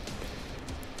now.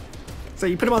 So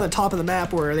you put them on the top of the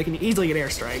map where they can easily get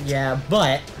airstriked. Yeah,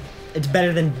 but it's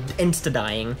better than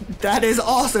insta-dying. That is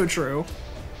also true.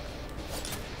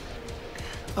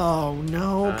 Oh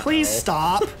no, please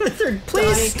stop.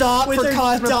 Please stop for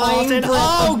Cosmopolitan.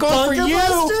 Oh, go for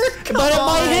you! But it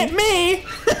might hit me!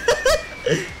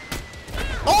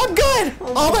 Oh, I'm good!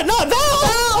 Oh, but not that!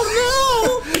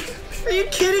 Oh no! Are you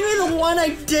kidding me? The one I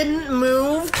didn't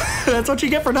move? That's what you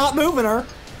get for not moving her.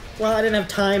 Well, I didn't have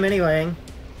time anyway.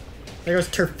 There goes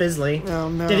Turf Fizzly. Oh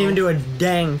no. Didn't even do a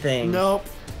dang thing. Nope.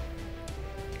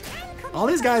 All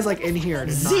these guys like in here.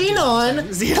 Did not do Xenon!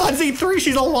 anything. Xenon Z3,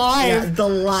 she's alive! Yeah, the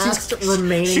last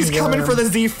remaining She's coming worm. for the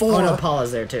Z4. Oh no,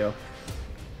 Paula's there too.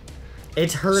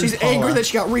 It's her and She's Paula. angry that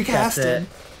she got That's recasted. it.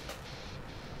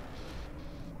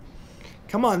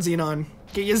 Come on, Xenon.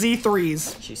 Get your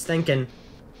Z3s. She's thinking.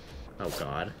 Oh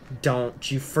god.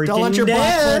 Don't you freaking Don't let your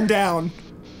black dare! run down.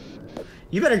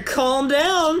 You better calm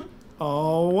down!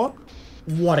 Oh.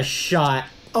 What a shot.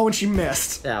 Oh, and she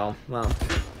missed. Oh, well.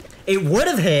 It would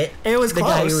have hit It was the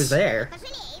close. guy who was there.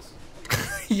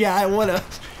 Yeah, I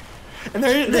would've. And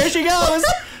there she goes.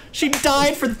 She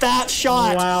died for that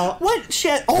shot. Wow. What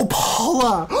shit? Oh,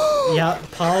 Paula.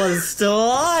 Yep, Paula's still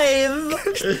alive. I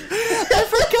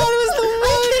forgot it was the one.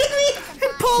 Are you kidding me?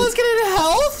 And Paula's getting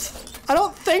health? I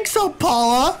don't think so,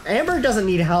 Paula. Amber doesn't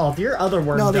need help. Your other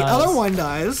worm No, the does. other one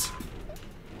does.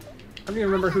 I don't even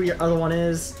remember who your other one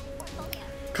is.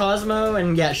 Cosmo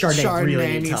and yeah, Chardonnay, Chardonnay really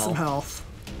needs needs help. some health.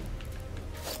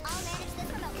 I'll manage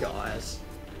this remotely. Gosh.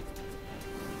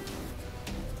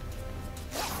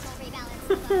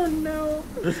 Rebalance. Oh no.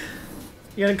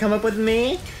 You gonna come up with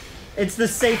me? It's the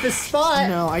safest spot.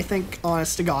 No, I think,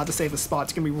 honest to God, the safest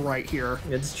spot's gonna be right here.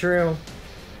 It's true.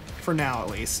 For now, at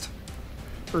least.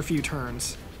 For a few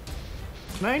turns.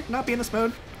 Can I not be in this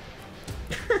mode?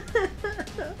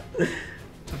 Oh,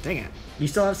 dang it. You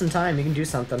still have some time. You can do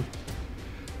something.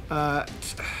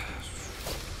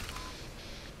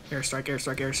 Airstrike,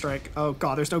 airstrike, airstrike. Oh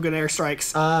god, there's no good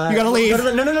airstrikes. You you gotta leave. no,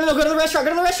 go to the restaurant.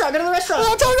 Go to the restaurant. Go to the restaurant.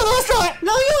 No, don't go to the restaurant!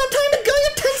 No, you don't have time to go. You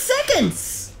have 10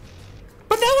 seconds.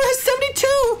 But now it has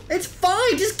 72! It's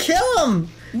fine. Just kill him.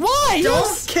 Why?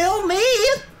 Don't kill me.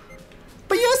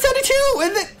 But you have 72!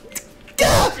 And then...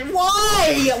 Gah!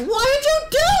 Why? Why did you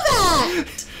do that?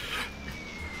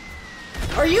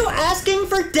 Are you asking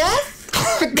for death?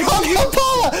 Go kill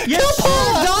Paula! You Kill sure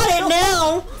Paula! got it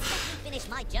now. Finish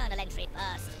my journal entry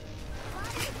first.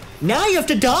 Now you have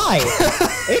to die.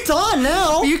 It's on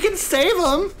now. You can save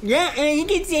him! Yeah, and you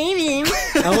can save him.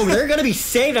 Oh, they're gonna be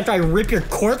saved after I rip your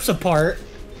corpse apart.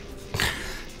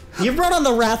 You brought on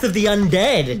the wrath of the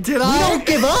undead. Did we I? don't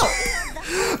give up.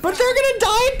 But they're gonna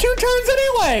die in 2 turns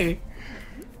anyway!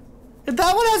 If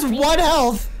that one has 1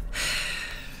 health.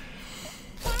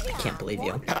 I can't believe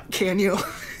you. Can you?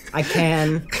 I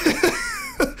can.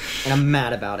 And I'm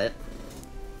mad about it.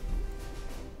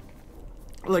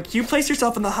 Look, you place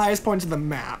yourself in the highest points of the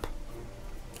map.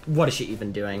 What is she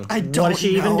even doing? I don't What is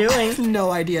she even know. I doing? have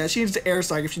no idea. She needs to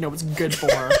airstrike if she knows what's good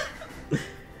for her.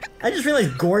 I just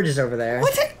realized Gorge is over there.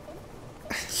 What's it?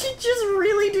 She just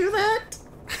really do that?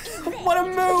 What a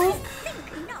move!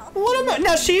 What a move!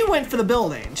 Now she went for the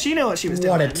building. She knew what she was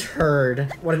doing. What a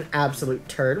turd. What an absolute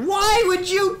turd. Why would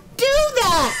you do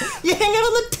that? You hang out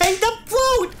on the tank that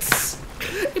floats!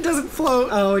 It doesn't float.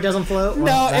 Oh, it doesn't float? No,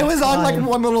 Well, it was that's on like fine.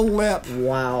 one little lip.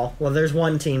 Wow. Well, there's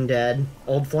one team dead.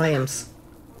 Old Flames.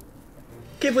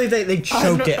 Can't believe they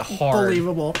choked it hard.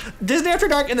 Unbelievable. Disney After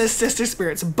Dark and the Sister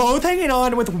Spirits, both hanging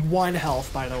on with 1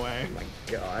 health, by the way. Oh my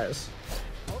gosh.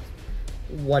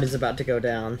 What is about to go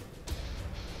down?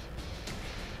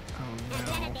 Oh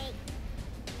no.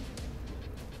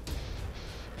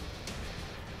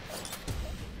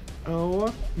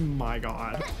 Oh my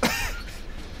god.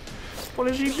 What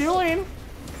is she doing?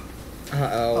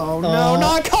 Uh-oh. Oh no,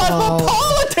 not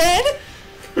Cosmopolitan!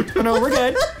 Oh no, we're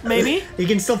good. Maybe. You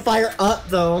can still fire up,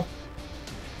 though.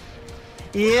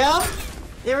 Yeah.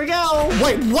 Here we go.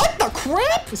 Wait, what the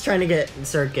crap? He's trying to get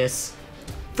Circus.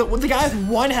 The guy with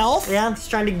 1 health? Yeah, he's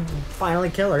trying to finally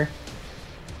kill her.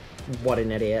 What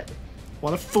an idiot.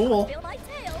 What a fool. Feel my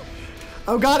tail.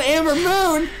 Oh god, Amber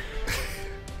Moon!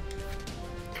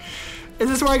 Is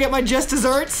this where I get my just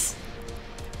desserts?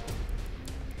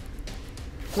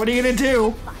 What are you gonna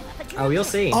do? Oh, you'll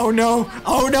see. Oh no,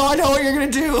 I know what you're gonna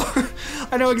do.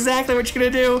 I know exactly what you're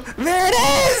gonna do. There it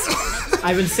is!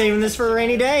 I've been saving this for a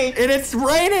rainy day. And it's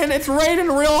raining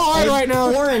real hard It's right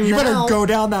now. pouring You better now. go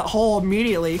down that hole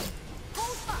immediately.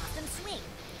 Hold fast and swing.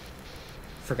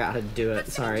 Forgot how to do it.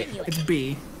 Sorry. It's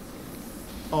B.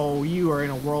 Oh, you are in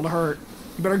a world of hurt.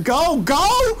 You better go!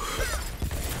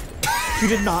 You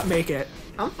did not make it.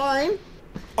 I'm fine.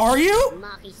 Are you?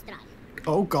 Maki strike.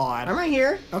 Oh god. I'm right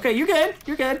here. Okay, you're good.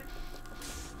 You're good.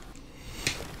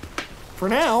 For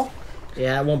now.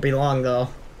 Yeah, it won't be long, though.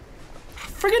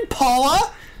 Friggin'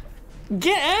 Paula!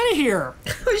 Get out of here!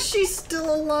 She's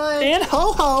still alive. And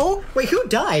Ho-Ho! Wait, who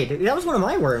died? That was one of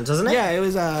my worms, wasn't it? Yeah, it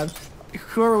was,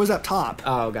 whoever was up top.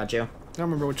 I Oh, got you. don't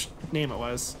remember which name it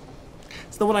was.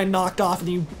 It's the one I knocked off and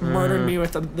you murdered me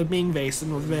with the Ming vase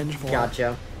and revenge for.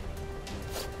 Gotcha.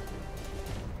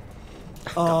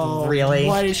 Oh, really?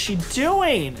 What is she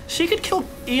doing? She could kill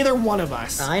either one of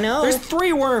us. I know. There's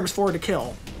 3 worms for her to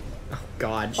kill.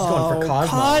 God, she's going for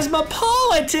Cosmo.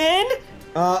 Cosmopolitan!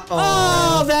 Uh-oh.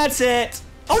 Oh, that's it.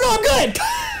 Oh no, I'm good!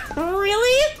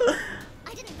 Really?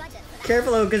 I didn't budget for that.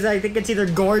 Careful, though, because I think it's either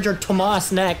Gorge or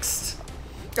Tomas next.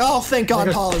 Oh, thank God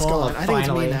There's Paula's Paula, gone. I think it's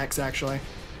finally. me next, actually.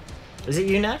 Is it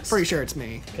you next? Pretty sure it's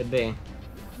me. Could be.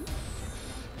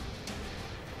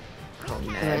 Oh,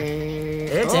 man.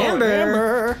 It's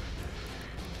Amber.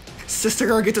 Sister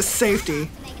Girl gets to safety,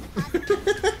 To make it a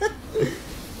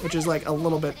positive. which is like a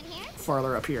little bit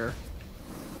farther up here.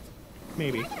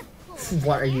 Maybe.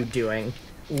 What are you doing?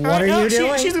 What Alright, are no, you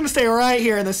doing? She's gonna stay right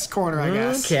here in this corner, I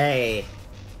guess. Okay.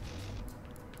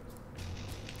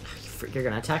 You're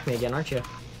gonna attack me again, aren't you?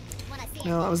 When I see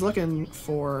No, I was looking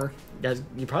for...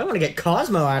 You probably want to get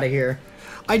Cosmo out of here.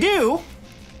 I do,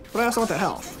 but I also want that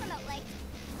health. it remotely.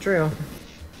 True.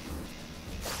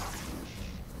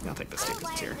 I'll take this I'll too,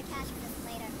 wire it's here. the cash for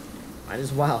this later. Might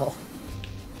as well.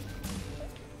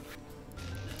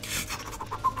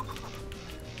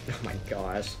 Oh my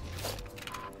gosh.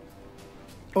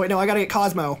 Oh wait, no, I gotta get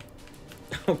Cosmo.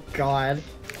 Oh god.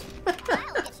 I'll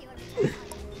get you over to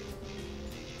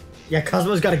Yeah,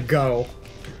 Cosmo's gotta go.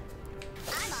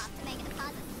 I'm off to make it a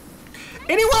positive.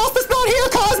 Anyone else that's not here,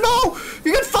 Cosmo?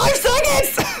 You got 5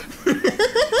 seconds!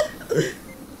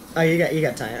 Oh, you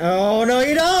got time. Oh no,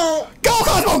 you don't. Go,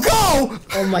 Cosmo, go!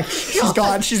 Oh my god. She's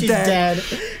gone, she's dead.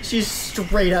 She's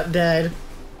straight up dead.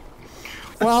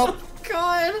 Well,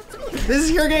 God. this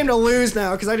is your game to lose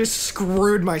now, because I just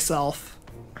screwed myself.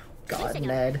 God,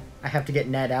 Ned. I have to get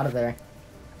Ned out of there.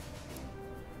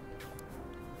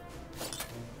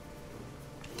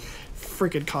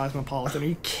 Freaking Cosmopolitan, are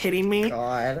you kidding me?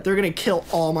 God. They're gonna kill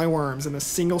all my worms in a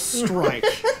single strike.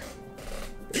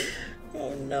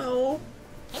 Oh no.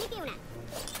 Hey, Fiona.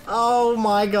 Oh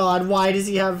my god, why does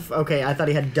he have... Okay, I thought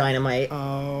he had dynamite.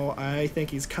 Oh, I think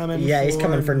he's coming Yeah, he's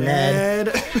coming for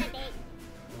Ned. Hey,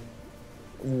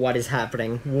 What is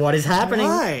happening? What is happening?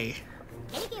 Why?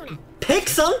 Fiona. Pick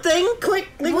something! Quick!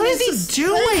 What is he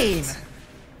doing?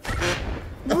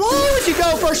 Why would you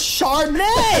go for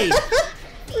Chardonnay?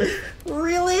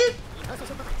 Really?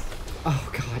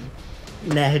 Oh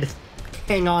god. Ned.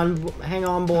 Hang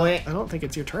on, boy. I don't think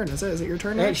it's your turn, is it? Is it your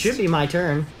turn It next? should be my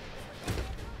turn.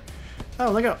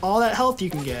 Oh, look at all that health you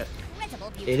can get.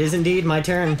 Incredible beauty. It is indeed my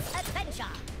turn. Adventure.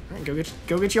 All right,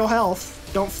 go get your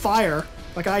health. Don't fire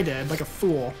like I did, like a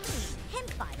fool. Hemp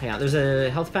fire. Hang on, there's a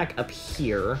health pack up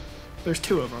here. There's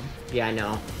 2 of them, Yeah, I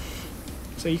know.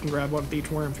 so you can grab one with each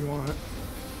worm if you want.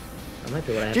 That might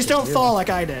be what I have Just to don't do. fall like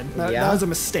I did. That Yeah. was a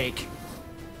mistake.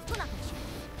 Pull up and shoot.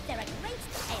 They're a great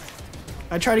tailist.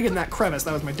 I tried to get in that crevice.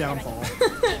 That was my downfall.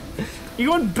 You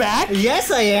going back?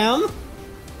 Yes, I am!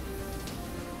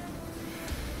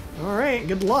 All right.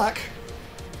 Good luck.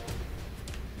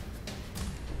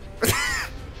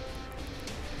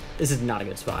 This is not a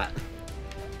good spot.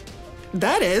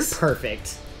 That is.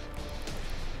 Perfect.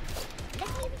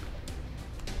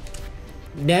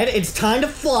 Ned, it's time to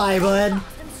fly, bud. Fast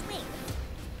and swing.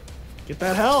 Get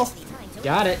that health. Time to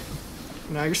Got it.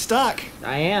 Now you're stuck.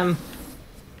 I am.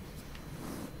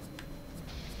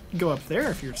 You go up there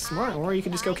if you're smart, or you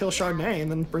can just go kill Chardonnay and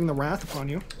then bring the wrath upon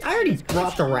you. I already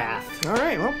brought the wrath. All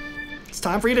right, well, it's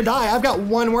time for you to die. I've got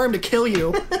one worm to kill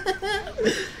you. if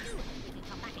you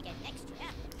come back again next year.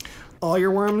 All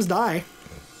your worms die.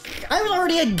 I was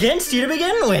already against you to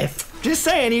begin with. Just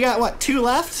saying, you got what, 2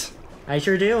 left? I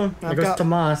sure do. There I've goes got-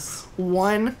 Tomas.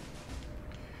 1.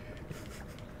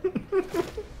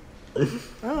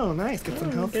 Oh, nice. Get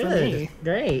some health for Good. me.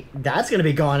 Great. That's gonna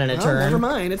be gone in a Oh, turn. never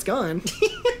mind. It's gone.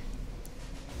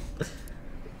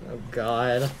 Oh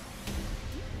god.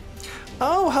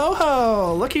 Oh, ho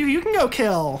ho! Look who you can go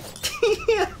kill.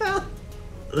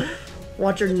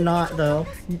 Watch her not though.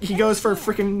 He goes for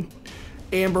freaking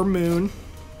Amber Moon.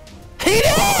 He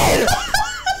did!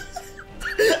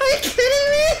 Are you kidding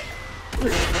me?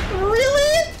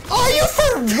 Really? Are you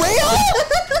for real?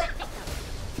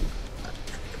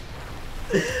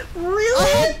 Really? I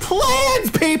had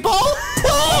plans, people!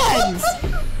 Plans!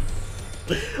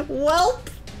 Welp.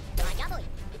 I got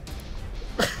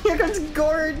it. Here comes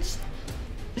Gorge.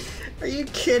 Are you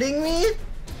kidding me?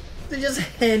 They just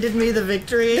handed me the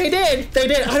victory. They did. They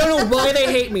did. I don't know why they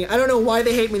hate me. I don't know why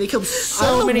they hate me. They killed I so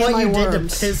don't know many what of my you worms. did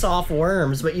to piss off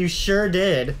worms, but you sure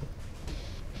did.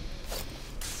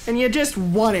 And you just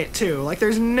won it too. Like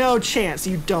there's no chance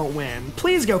you don't win.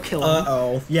 Please go kill him.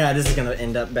 Uh-oh. Yeah, this is gonna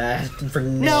end up bad for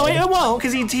Ned. No, it won't,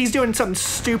 because he's doing something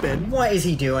stupid. What is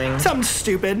he doing? Something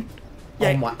stupid.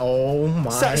 Oh my. Oh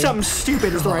my. Something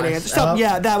stupid is the right gosh. answer. Something, Oh.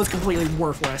 yeah, that was completely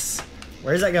worthless.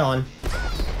 Where's that going?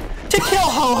 To kill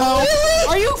Ho-Ho? Really?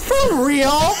 Are you for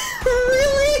real?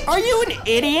 Really? Are you an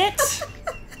idiot?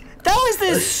 That was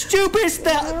the stupidest,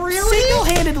 Really?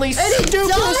 single-handedly And he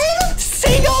stupidest, died?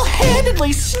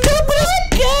 single-handedly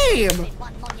stupidest game.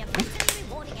 One monumentally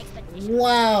rewarding expedition.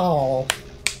 Wow.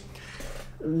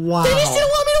 Wow. They just didn't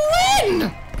want me to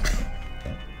win.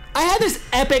 I had this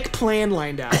epic plan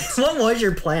lined out. What was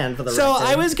your plan for the So record?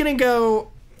 I was gonna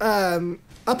go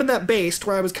up in that base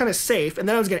where I was kind of safe, and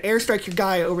then I was gonna airstrike your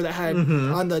guy over the head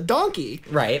on the donkey.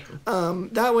 Right.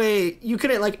 That way you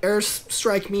couldn't like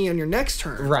airstrike me on your next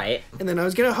turn. Right. And then I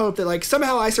was gonna hope that like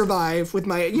somehow I survive with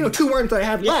my 2 worms that I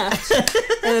have left,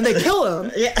 and then they kill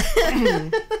them, Yeah.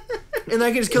 and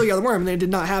I can just kill the other worm. And it did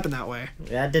not happen that way.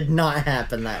 That did not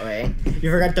happen that way. You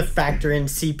forgot to factor in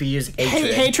CPU's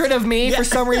hatred. Hatred of me for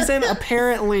some reason.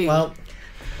 Apparently. Well,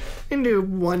 You can do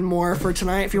one more for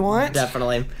tonight if you want.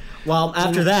 definitely. Well,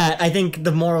 after that, I think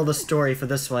the moral of the story for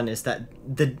this one is that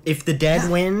if the dead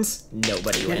wins,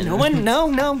 nobody wins. No one, no.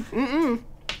 Mm-mm.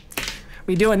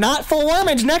 We do a not full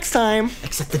wormage next time.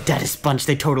 Except the deadest bunch,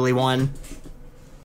 they totally won.